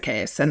dismissed the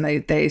case, and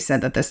they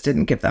said that this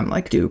didn't give them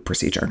like due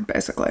procedure,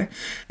 basically.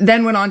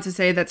 Then went on to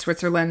say that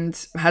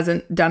Switzerland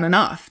hasn't done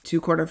enough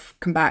to kind of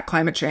combat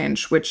climate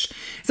change, which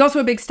is also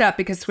a big step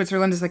because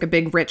Switzerland is like a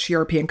big, rich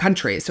European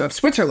country. So if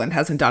Switzerland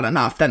hasn't done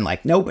enough, then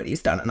like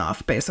nobody's done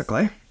enough,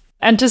 basically.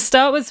 And to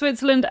start with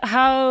Switzerland,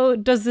 how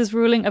does this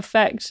ruling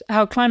affect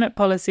how climate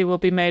policy will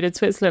be made in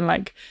Switzerland?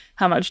 Like,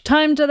 how much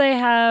time do they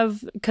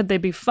have? Could they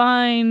be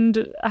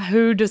fined?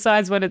 Who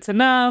decides when it's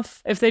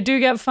enough? If they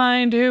do get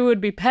fined, who would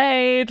be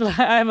paid?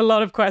 I have a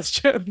lot of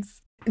questions.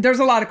 There's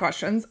a lot of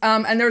questions,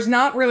 and there's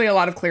not really a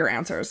lot of clear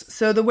answers.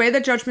 So the way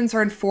that judgments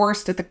are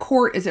enforced at the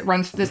court is it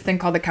runs through this thing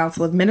called the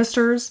Council of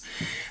Ministers,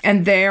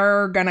 and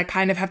they're going to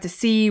kind of have to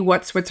see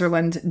what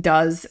Switzerland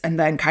does and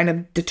then kind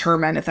of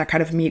determine if that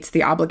kind of meets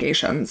the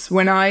obligations.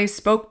 When I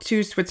spoke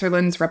to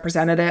Switzerland's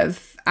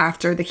representative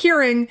after the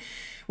hearing,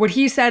 what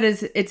he said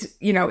is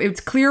it's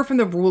clear from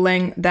the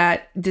ruling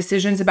that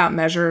decisions about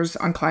measures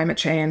on climate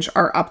change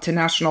are up to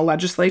national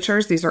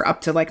legislatures. These are up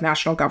to like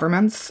national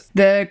governments.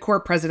 The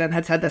court president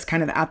had said this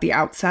kind of at the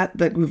outset,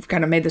 that we've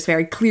kind of made this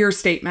very clear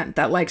statement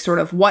that like sort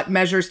of what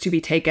measures to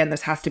be taken,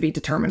 this has to be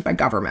determined by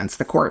governments.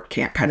 The court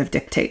can't kind of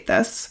dictate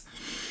this.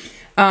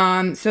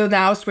 So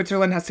now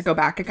Switzerland has to go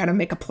back and kind of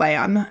make a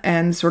plan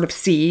and sort of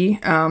see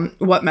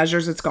what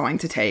measures it's going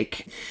to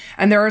take.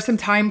 And there are some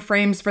time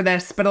frames for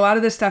this, but a lot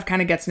of this stuff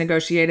kind of gets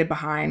negotiated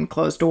behind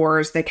closed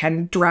doors. They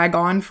can drag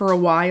on for a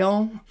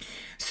while.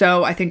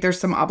 So I think there's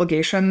some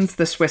obligations.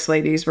 The Swiss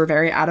ladies were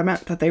very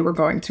adamant that they were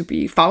going to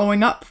be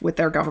following up with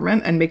their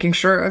government and making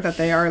sure that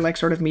they are like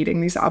sort of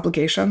meeting these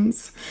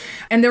obligations.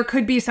 And there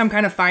could be some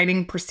kind of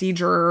fining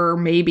procedure,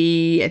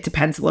 maybe it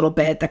depends a little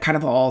bit, that kind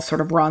of all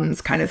sort of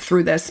runs kind of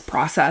through this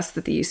process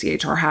that the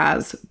ECHR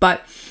has.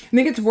 But I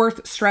think it's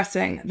worth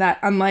stressing that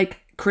unlike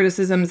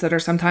criticisms that are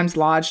sometimes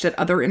lodged at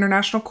other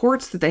international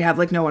courts, that they have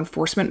like no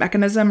enforcement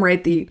mechanism,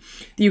 right?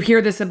 You hear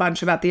this a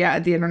bunch about the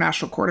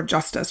International Court of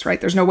Justice,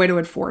 right? There's no way to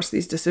enforce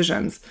these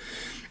decisions.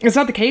 It's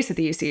not the case at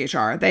the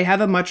ECHR. They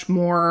have a much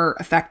more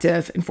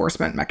effective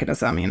enforcement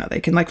mechanism. You know, they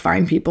can like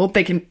fine people,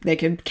 they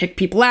can kick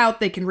people out,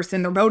 they can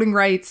rescind their voting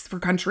rights for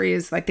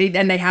countries, like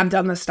they have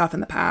done this stuff in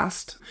the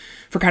past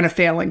for kind of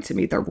failing to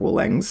meet their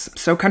rulings.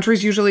 So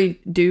countries usually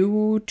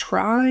do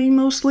try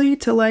mostly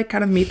to like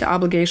kind of meet the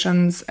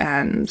obligations.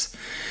 And,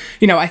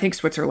 you know, I think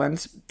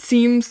Switzerland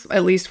seems,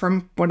 at least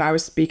from when I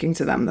was speaking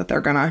to them, that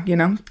they're gonna, you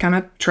know, kind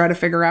of try to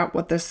figure out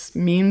what this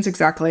means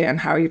exactly and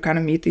how you kind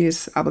of meet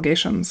these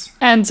obligations.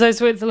 And so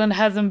Switzerland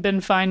hasn't been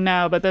fined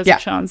now, but there's a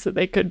chance that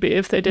they could be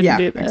if they didn't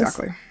do this. Yeah,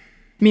 exactly.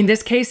 I mean,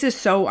 this case is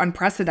so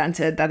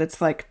unprecedented that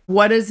it's like,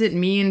 what does it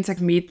mean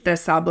to meet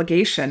this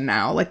obligation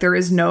now? Like, there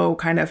is no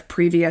kind of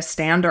previous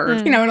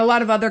standard. You know, in a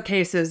lot of other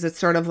cases, it's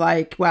sort of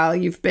like, well,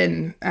 you've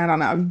been, I don't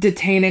know,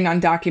 detaining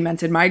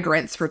undocumented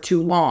migrants for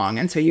too long.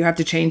 And so you have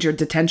to change your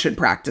detention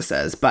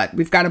practices. But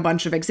we've got a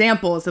bunch of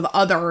examples of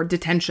other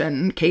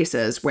detention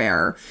cases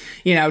where,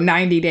 you know,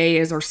 90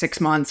 days or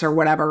 6 months or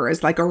whatever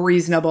is like a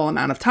reasonable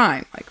amount of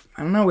time. Like,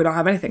 I don't know, we don't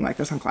have anything like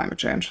this on climate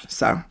change.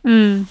 So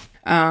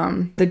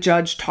the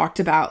judge talked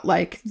about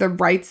like the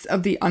rights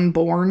of the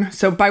unborn.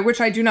 So by which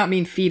I do not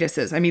mean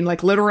fetuses. I mean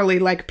like literally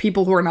like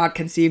people who are not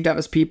conceived of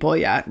as people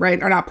yet,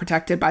 right, are not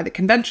protected by the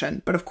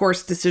convention. But of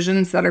course,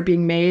 decisions that are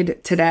being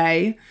made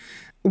today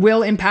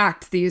will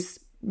impact these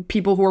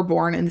people who are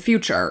born in the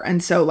future.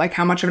 And so like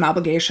how much of an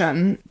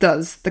obligation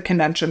does the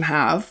convention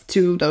have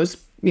to those,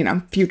 you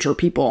know, future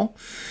people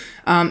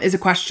is a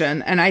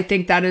question. And I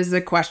think that is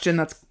a question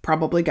that's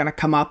probably going to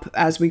come up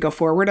as we go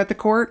forward at the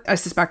court. I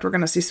suspect we're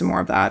going to see some more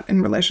of that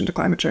in relation to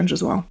climate change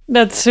as well.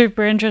 That's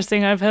super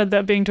interesting. I've heard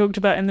that being talked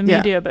about in the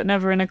media, but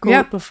never in a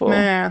court before.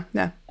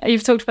 Yeah.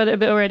 You've talked about it a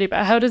bit already,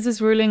 but how does this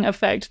ruling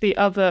affect the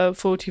other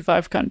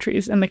 45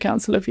 countries in the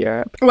Council of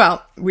Europe?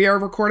 Well, we are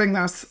recording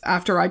this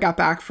after I got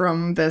back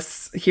from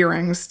this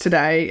hearings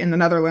today in the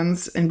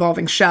Netherlands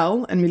involving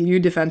Shell and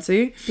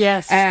Milieudefensie.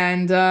 Yes.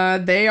 And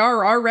they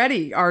are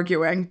already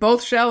arguing,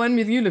 both Shell and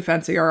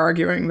Milieudefensie are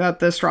arguing that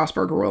the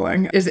Strasbourg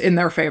ruling is in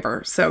their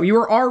favor. So you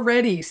are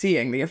already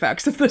seeing the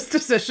effects of this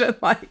decision.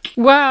 Like,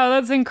 wow,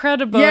 that's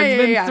incredible. It's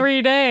been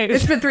 3 days.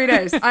 It's been 3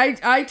 days.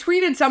 I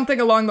tweeted something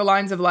along the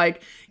lines of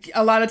like,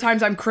 a lot of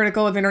times I'm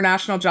critical of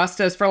international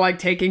justice for like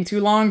taking too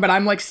long, but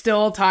I'm like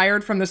still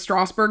tired from the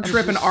Strasbourg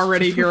trip and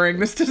already hearing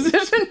this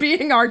decision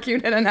being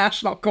argued in a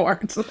national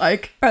court.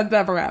 Like, that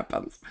never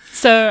happens.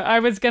 So I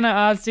was going to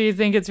ask, do you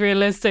think it's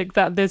realistic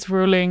that this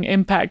ruling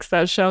impacts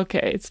that Shell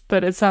case?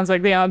 But it sounds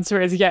like the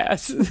answer is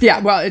yes.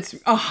 Yeah, well, it's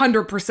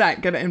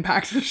 100% going to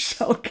impact the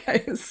Shell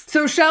case.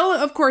 So Shell,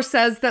 of course,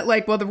 says that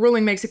like, well, the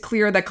ruling makes it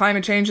clear that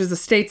climate change is a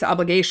state's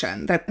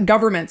obligation, that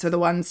governments are the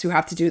ones who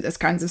have to do this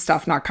kinds of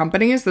stuff, not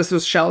companies. This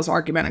was Shell's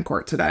argument in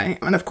court today.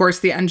 And of course,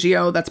 the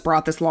NGO that's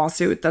brought this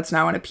lawsuit that's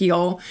now an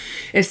appeal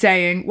is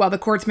saying, well, the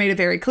court's made it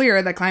very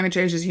clear that climate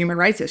change is a human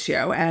rights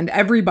issue and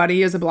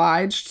everybody is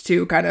obliged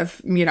to kind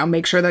of, you know,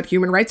 make sure that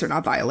human rights are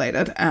not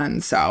violated.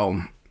 And so,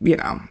 you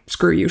know,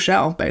 screw you,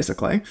 Shell,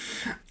 basically.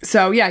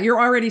 So yeah, you're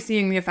already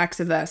seeing the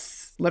effects of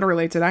this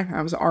literally today.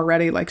 I was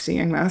already like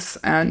seeing this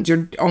and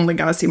you're only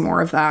going to see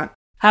more of that.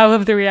 How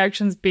have the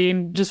reactions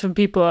been just from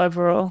people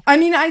overall? I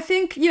mean, I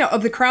think, you know,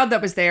 of the crowd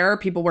that was there,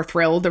 people were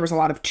thrilled. There was a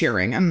lot of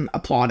cheering and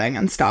applauding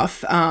and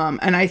stuff.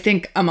 And I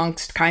think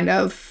amongst kind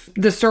of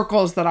the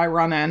circles that I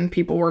run in,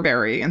 people were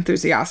very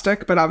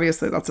enthusiastic, but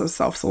obviously that's a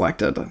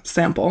self-selected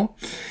sample.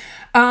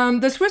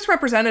 The Swiss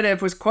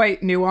representative was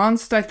quite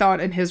nuanced, I thought,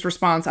 in his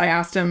response. I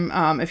asked him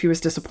if he was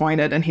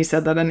disappointed, and he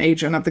said that an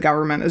agent of the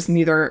government is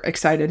neither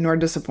excited nor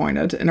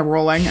disappointed in a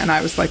ruling. And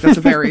I was like, that's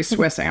a very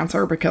Swiss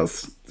answer,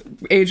 because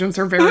agents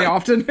are very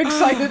often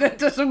excited and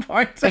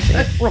disappointed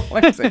at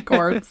rulings in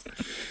courts.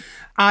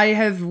 I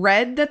have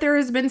read that there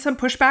has been some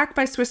pushback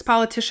by Swiss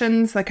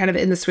politicians, like kind of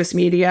in the Swiss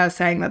media,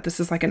 saying that this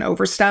is like an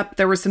overstep.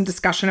 There was some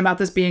discussion about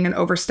this being an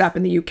overstep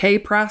in the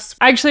UK press.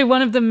 Actually,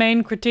 one of the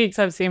main critiques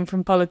I've seen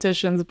from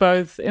politicians,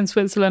 both in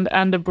Switzerland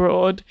and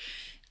abroad,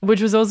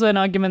 which was also an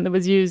argument that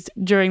was used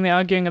during the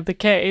arguing of the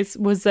case,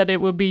 was that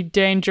it would be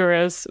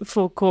dangerous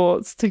for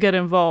courts to get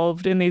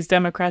involved in these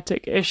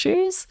democratic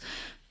issues.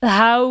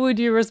 How would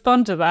you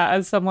respond to that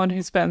as someone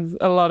who spends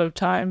a lot of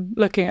time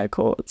looking at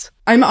courts?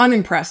 I'm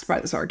unimpressed by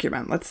this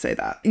argument, let's say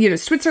that. You know,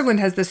 Switzerland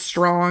has this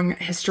strong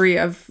history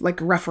of like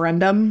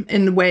referendum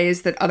in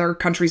ways that other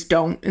countries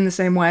don't in the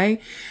same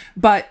way.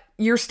 But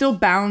you're still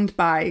bound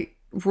by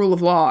rule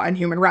of law and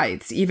human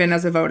rights, even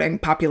as a voting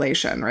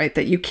population, right?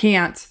 That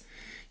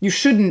you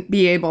shouldn't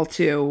be able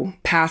to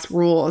pass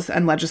rules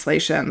and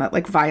legislation that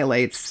like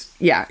violates,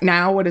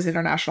 now what is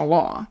international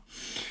law?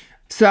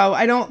 So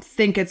I don't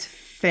think it's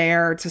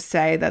fair to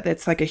say that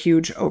it's like a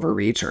huge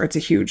overreach or it's a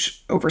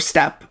huge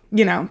overstep.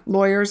 You know,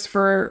 lawyers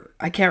for,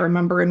 I can't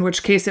remember in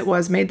which case it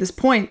was, made this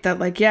point that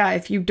like,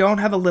 if you don't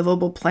have a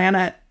livable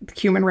planet,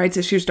 human rights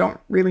issues don't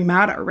really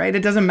matter, right?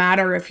 It doesn't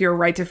matter if your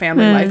right to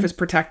family life is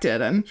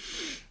protected and,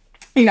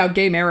 you know,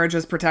 gay marriage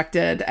is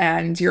protected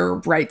and your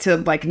right to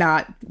like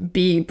not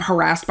be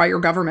harassed by your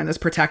government is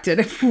protected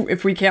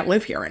if we can't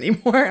live here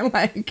anymore,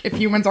 like if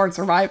humans aren't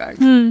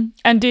surviving.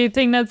 And do you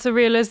think that's a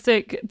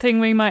realistic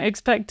thing we might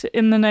expect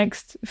in the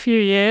next few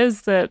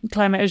years, that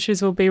climate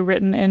issues will be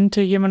written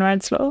into human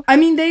rights law? I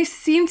mean, they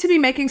seem to be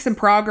making some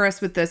progress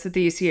with this at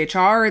the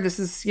ECHR. This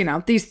is, you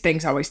know, these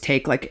things always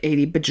take like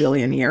 80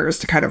 bajillion years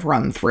to kind of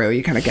run through.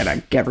 You kind of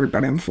get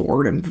everybody on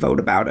board and vote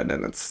about it.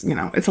 And it's, you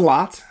know, it's a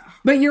lot.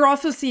 But you're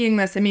also seeing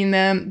this. I mean,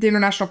 the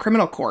International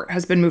Criminal Court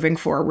has been moving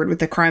forward with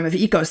the crime of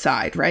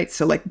ecocide, right?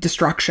 So like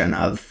destruction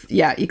of,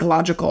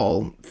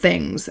 ecological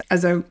things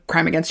as a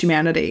crime against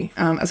humanity,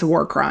 as a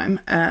war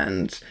crime.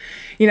 And,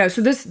 you know, so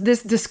this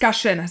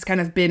discussion has kind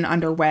of been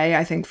underway,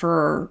 I think,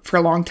 for a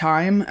long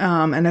time,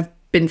 and have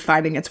been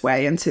fighting its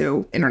way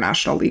into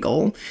international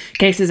legal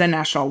cases and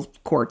national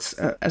courts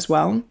as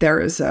well. There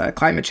is a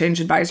climate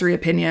change advisory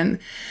opinion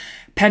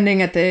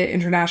pending at the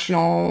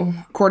International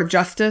Court of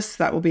Justice.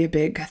 That will be a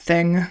big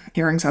thing.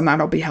 Hearings on that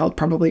will be held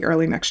probably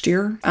early next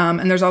year.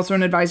 And there's also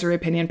an advisory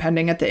opinion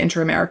pending at the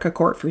Inter-America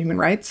Court for Human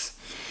Rights.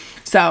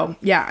 So,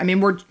 yeah, I mean,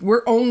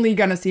 we're only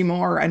going to see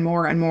more and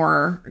more and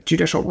more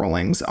judicial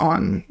rulings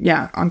on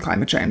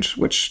climate change,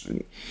 which,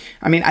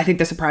 I mean, I think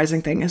the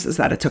surprising thing is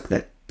that it took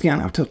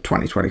till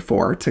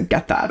 2024 to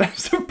get that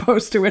as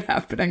opposed to it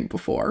happening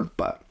before.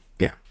 But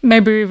yeah.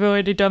 Maybe we've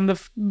already done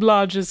the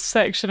largest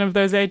section of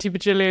those 80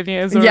 bajillion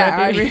years already.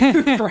 Yeah, I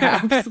mean,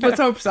 perhaps. Let's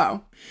hope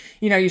so.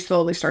 You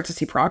slowly start to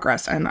see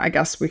progress, and I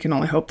guess we can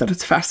only hope that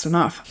it's fast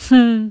enough.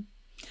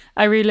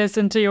 I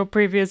re-listened to your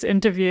previous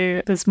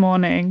interview this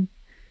morning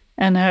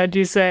and heard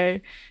you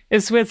say,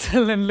 if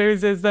Switzerland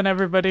loses, then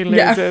everybody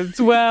loses.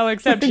 Yeah. Well,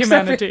 except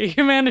humanity.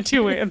 Humanity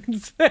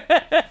wins,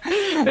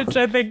 which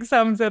I think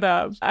sums it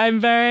up.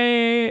 I'm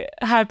very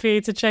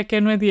happy to check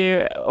in with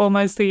you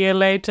almost a year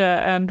later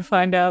and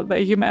find out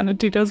that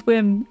humanity does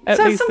win, at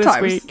least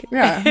sometimes. This week.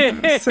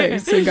 Yeah,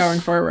 see going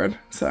forward.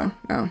 So,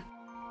 yeah.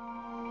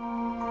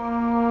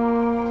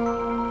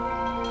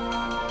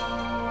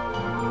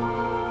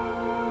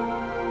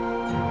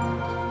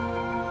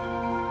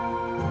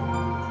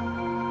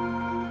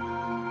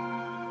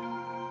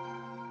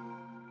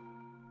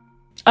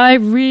 I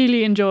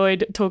really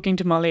enjoyed talking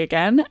to Molly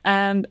again,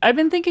 and I've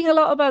been thinking a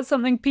lot about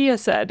something Pia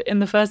said in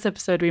the first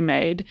episode we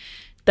made,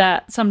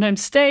 that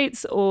sometimes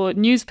states or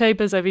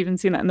newspapers, I've even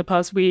seen that in the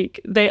past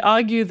week, they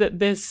argue that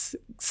this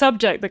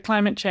subject, the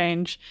climate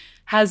change,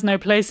 has no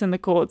place in the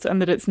courts and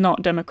that it's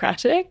not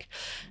democratic.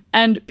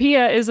 And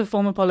Pia is a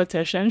former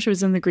politician. She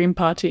was in the Green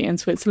Party in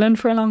Switzerland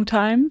for a long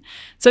time.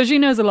 So she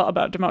knows a lot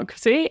about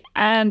democracy.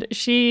 And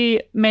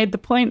she made the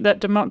point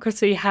that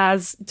democracy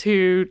has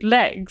two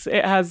legs.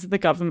 It has the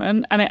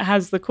government and it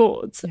has the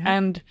courts. Yeah.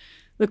 And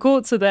the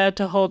courts are there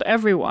to hold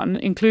everyone,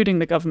 including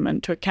the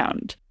government, to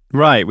account.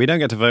 Right. We don't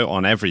get to vote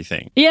on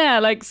everything. Yeah,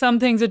 like some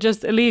things are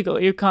just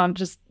illegal. You can't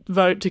just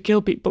vote to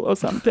kill people or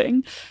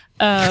something.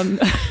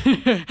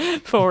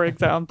 For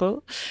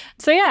example.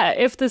 So yeah,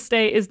 if the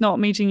state is not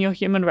meeting your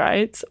human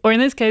rights, or in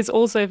this case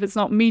also if it's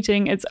not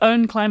meeting its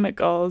own climate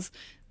goals,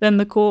 then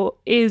the court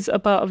is a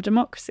part of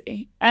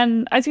democracy.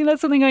 And I think that's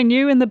something I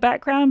knew in the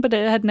background, but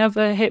it had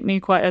never hit me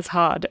quite as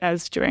hard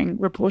as during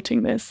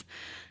reporting this.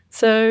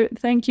 So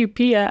thank you,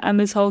 Pia,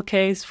 and this whole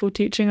case for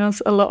teaching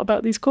us a lot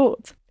about these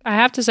courts. I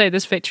have to say,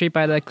 this victory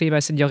by the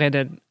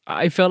Klimaseniorinnen,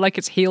 I feel like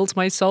it's healed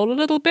my soul a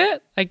little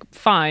bit. Like,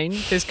 fine,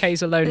 this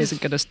case alone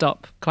isn't going to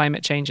stop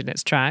climate change in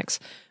its tracks.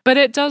 But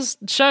it does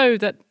show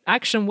that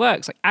action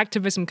works. Like,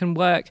 activism can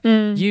work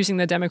using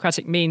the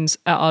democratic means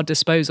at our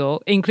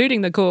disposal, including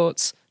the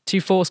courts,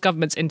 to force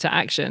governments into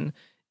action.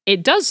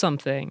 It does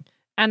something.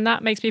 And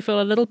that makes me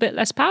feel a little bit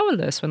less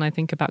powerless when I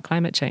think about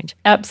climate change.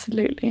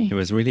 Absolutely. It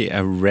was really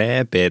a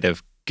rare bit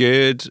of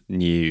good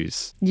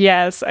news.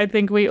 Yes, I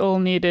think we all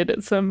needed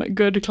some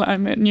good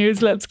climate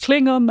news. Let's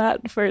cling on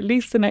that for at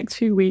least the next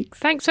few weeks.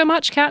 Thanks so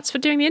much, Katz, for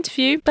doing the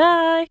interview.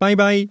 Bye.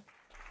 Bye-bye.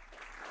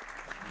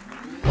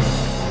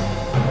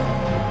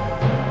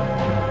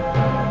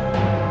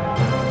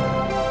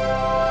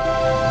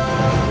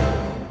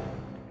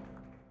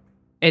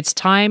 It's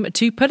time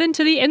to put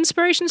into the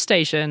inspiration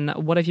station.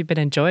 What have you been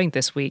enjoying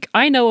this week?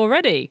 I know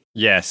already.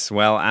 Yes,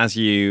 well, as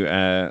you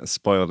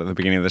spoiled at the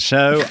beginning of the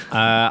show,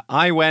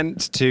 I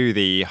went to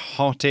the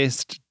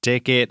hottest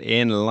ticket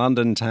in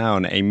London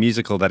town, a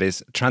musical that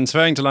is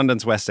transferring to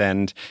London's West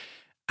End,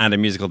 and a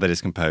musical that is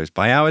composed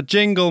by our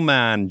jingle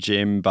man,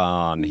 Jim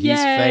Barn.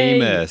 He's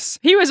famous.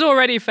 He was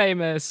already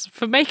famous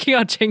for making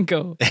our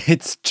jingle.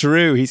 It's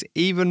true. He's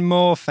even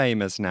more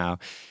famous now.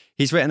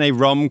 He's written a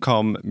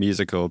rom-com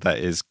musical that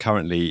is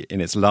currently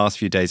in its last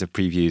few days of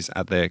previews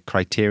at the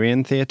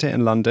Criterion Theatre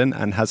in London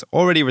and has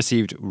already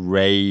received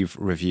rave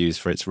reviews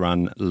for its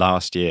run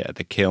last year at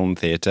the Kiln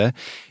Theatre.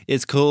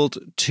 It's called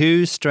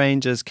Two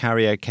Strangers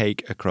Carry a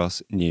Cake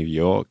Across New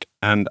York,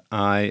 and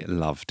I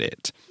loved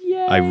it.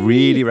 Yay. I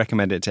really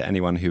recommend it to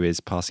anyone who is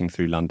passing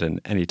through London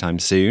anytime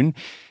soon.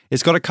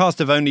 It's got a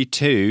cast of only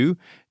two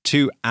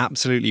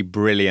absolutely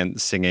brilliant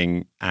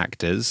singing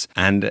actors,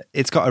 and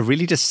it's got a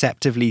really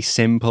deceptively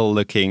simple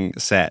looking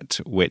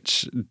set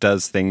which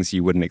does things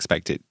you wouldn't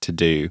expect it to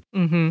do.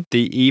 Mm-hmm.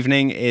 The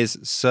evening is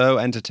so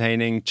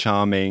entertaining,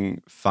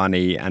 charming,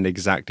 funny, and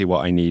exactly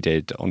what I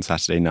needed on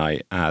Saturday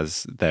night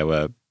as there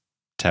were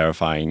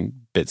terrifying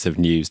bits of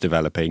news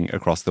developing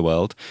across the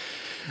world.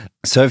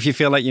 So if you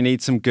feel like you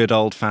need some good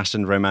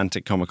old-fashioned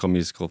romantic comical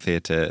musical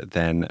theatre,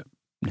 then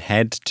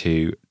head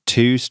to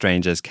Two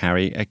Strangers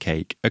Carry a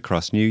Cake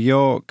Across New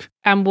York.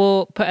 And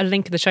we'll put a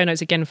link in the show notes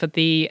again for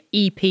the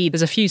EP.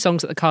 There's a few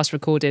songs that the cast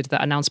recorded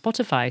that are now on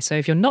Spotify. So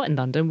if you're not in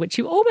London, which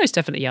you almost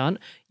definitely aren't,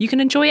 you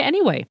can enjoy it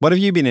anyway. What have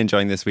you been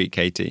enjoying this week,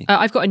 Katie?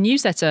 I've got a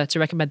newsletter to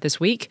recommend this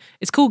week.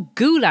 It's called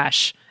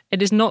Goulash.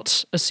 It is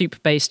not a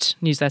soup-based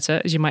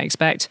newsletter, as you might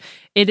expect.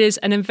 It is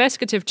an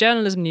investigative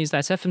journalism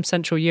newsletter from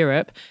Central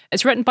Europe.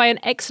 It's written by an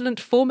excellent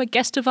former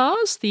guest of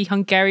ours, the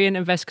Hungarian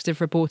investigative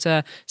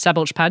reporter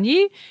Szabolcs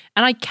Pányi.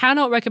 And I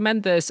cannot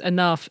recommend this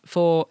enough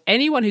for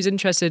anyone who's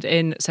interested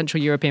in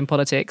Central European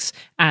politics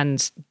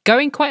and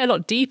going quite a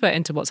lot deeper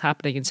into what's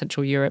happening in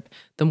Central Europe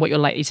than what you're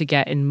likely to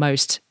get in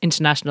most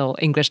international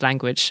English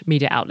language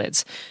media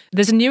outlets.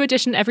 There's a new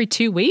edition every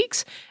 2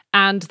 weeks.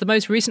 And the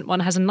most recent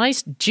one has a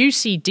nice,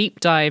 juicy deep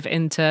dive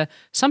into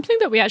something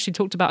that we actually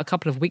talked about a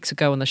couple of weeks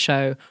ago on the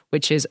show,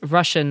 which is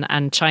Russian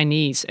and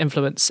Chinese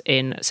influence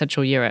in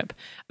Central Europe.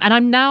 And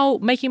I'm now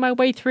making my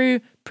way through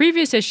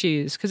previous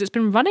issues because it's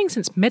been running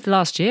since mid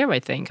last year,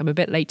 I think. I'm a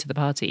bit late to the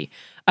party.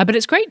 But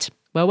it's great.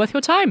 Well worth your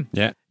time.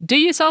 Yeah. Do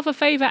yourself a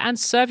favour and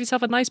serve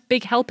yourself a nice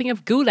big helping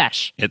of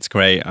goulash. It's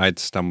great. I'd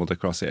stumbled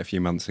across it a few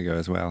months ago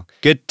as well.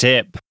 Good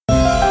tip.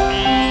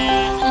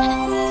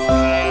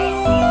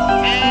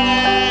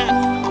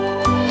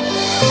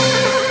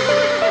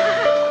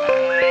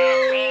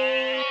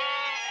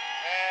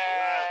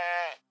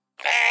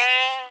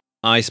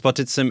 I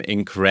spotted some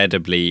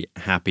incredibly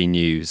happy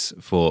news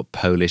for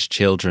Polish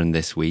children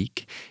this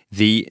week.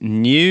 The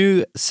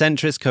new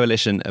centrist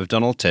coalition of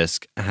Donald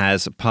Tusk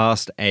has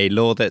passed a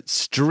law that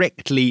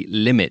strictly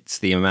limits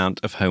the amount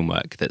of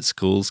homework that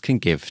schools can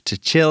give to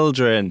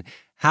children.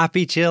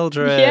 Happy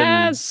children.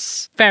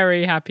 Yes.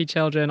 Very happy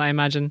children, I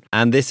imagine.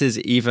 And this is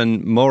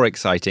even more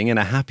exciting. In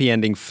a happy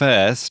ending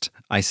first,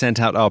 I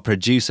sent out our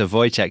producer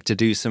Wojciech to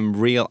do some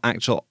real,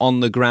 actual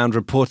on-the-ground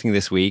reporting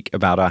this week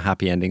about our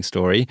happy ending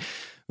story.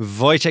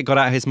 Wojciech got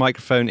out his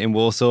microphone in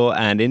Warsaw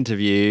and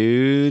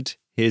interviewed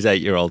his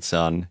 8-year-old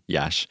son,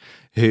 Jaś,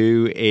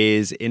 who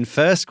is in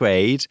first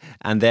grade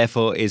and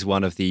therefore is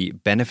one of the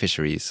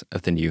beneficiaries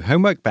of the new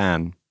homework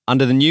ban.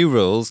 Under the new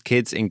rules,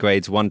 kids in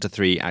grades 1 to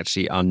 3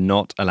 actually are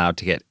not allowed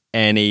to get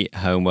any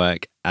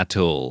homework at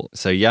all.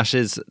 So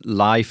Jaś's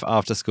life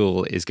after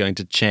school is going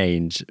to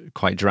change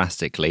quite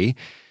drastically.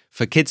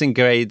 For kids in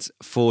grades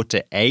 4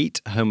 to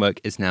 8, homework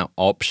is now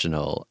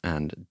optional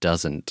and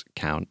doesn't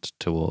count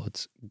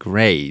towards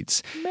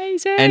grades.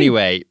 Amazing.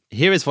 Anyway,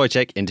 here is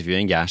Wojciech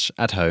interviewing Jaś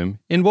at home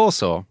in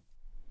Warsaw.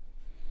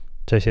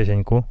 Cześć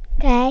Jasieńku.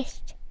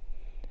 Cześć.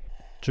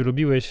 Czy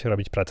lubiłeś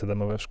robić prace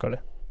domowe w szkole?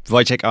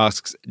 Wojciech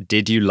asks,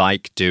 did you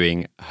like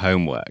doing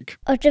homework?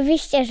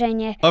 Oczywiście, że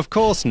nie. Of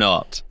course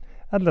not.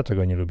 A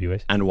dlaczego nie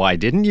lubiłeś? And why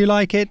didn't you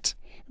like it?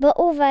 Bo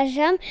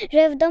uważam,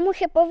 że w domu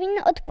się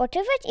powinno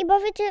odpoczywać I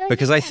bawić się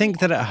Because I think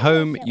that at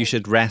home you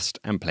should rest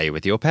and play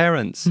with your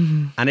parents.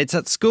 And it's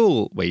at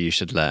school where you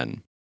should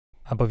learn.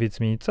 A powiedz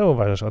mi, co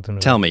uważasz o tym,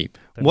 że... Tell me,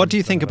 what do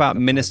you think about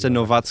Minister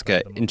Nowacka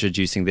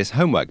introducing this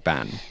homework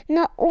ban?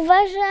 No,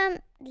 uważam...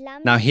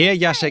 Now here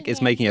Jacek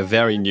is making a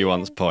very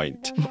nuanced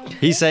point.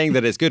 He's saying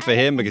that it's good for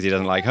him because he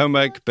doesn't like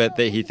homework, but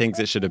that he thinks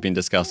it should have been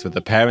discussed with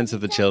the parents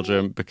of the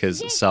children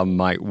because some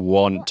might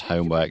want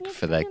homework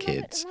for their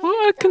kids.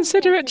 What a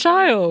considerate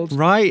child.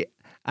 Right?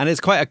 And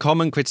it's quite a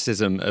common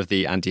criticism of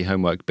the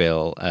anti-homework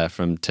bill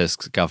from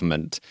Tusk's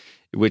government,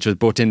 which was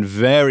brought in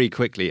very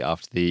quickly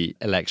after the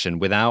election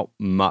without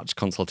much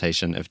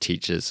consultation of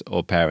teachers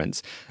or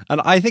parents.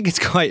 And I think it's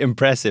quite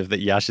impressive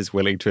that Jaś is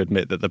willing to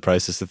admit that the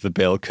process of the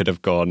bill could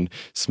have gone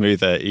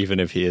smoother,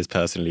 even if he is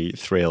personally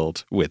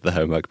thrilled with the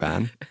homework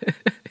ban.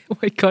 Oh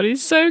my God,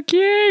 he's so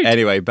cute.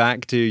 Anyway,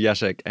 back to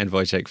Jacek and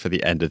Wojciech for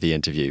the end of the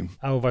interview.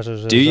 A uważasz,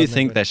 że Do you żadnych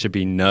think there should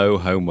be no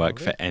homework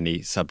for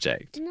any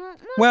subject?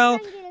 Well,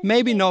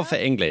 maybe not for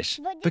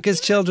English,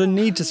 because children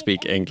need to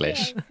speak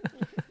English.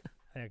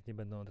 A jak nie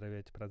będą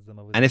odrabiać prac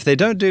domowych... And if they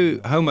don't do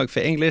homework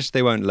for English,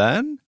 they won't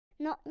learn?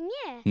 No,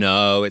 nie.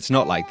 No, it's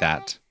not like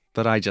that.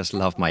 But I just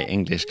love my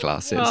English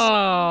classes.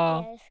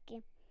 Oh.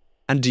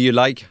 And do you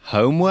like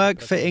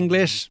homework for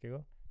English?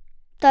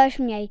 To już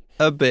mniej.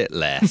 A bit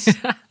less.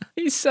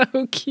 He's so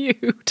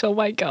cute. Oh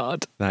my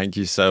God. Thank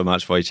you so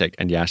much, Wojciech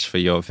and Jaś, for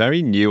your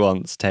very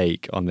nuanced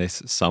take on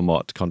this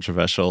somewhat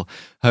controversial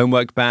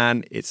homework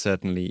ban. It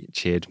certainly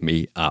cheered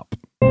me up.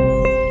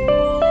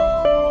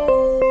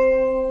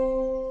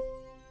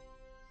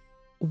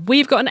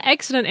 We've got an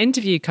excellent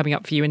interview coming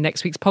up for you in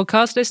next week's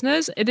podcast,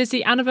 listeners. It is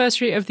the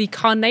anniversary of the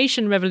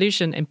Carnation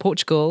Revolution in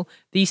Portugal,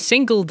 the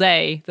single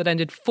day that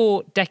ended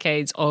 4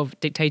 decades of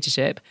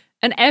dictatorship.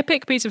 An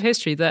epic piece of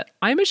history that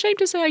I'm ashamed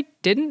to say I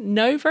didn't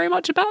know very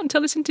much about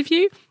until this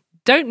interview.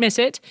 Don't miss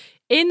it.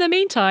 In the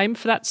meantime,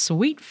 for that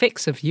sweet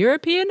fix of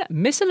European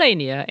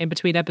miscellanea in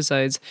between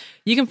episodes,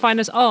 you can find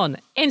us on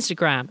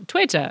Instagram,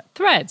 Twitter,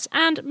 Threads,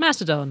 and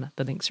Mastodon.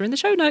 The links are in the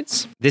show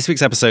notes. This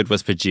week's episode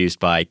was produced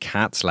by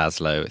Katz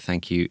Laszlo.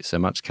 Thank you so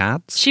much,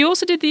 Katz. She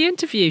also did the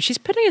interview. She's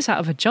putting us out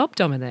of a job,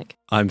 Dominic.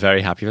 I'm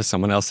very happy for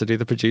someone else to do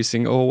the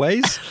producing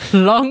always.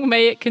 Long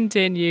may it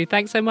continue.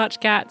 Thanks so much,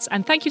 Katz.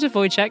 And thank you to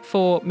Wojciech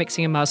for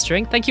mixing and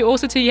mastering. Thank you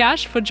also to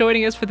Jaś for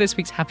joining us for this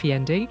week's happy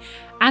ending.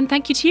 And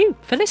thank you to you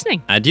for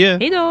listening. Adieu.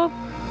 Hej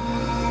då!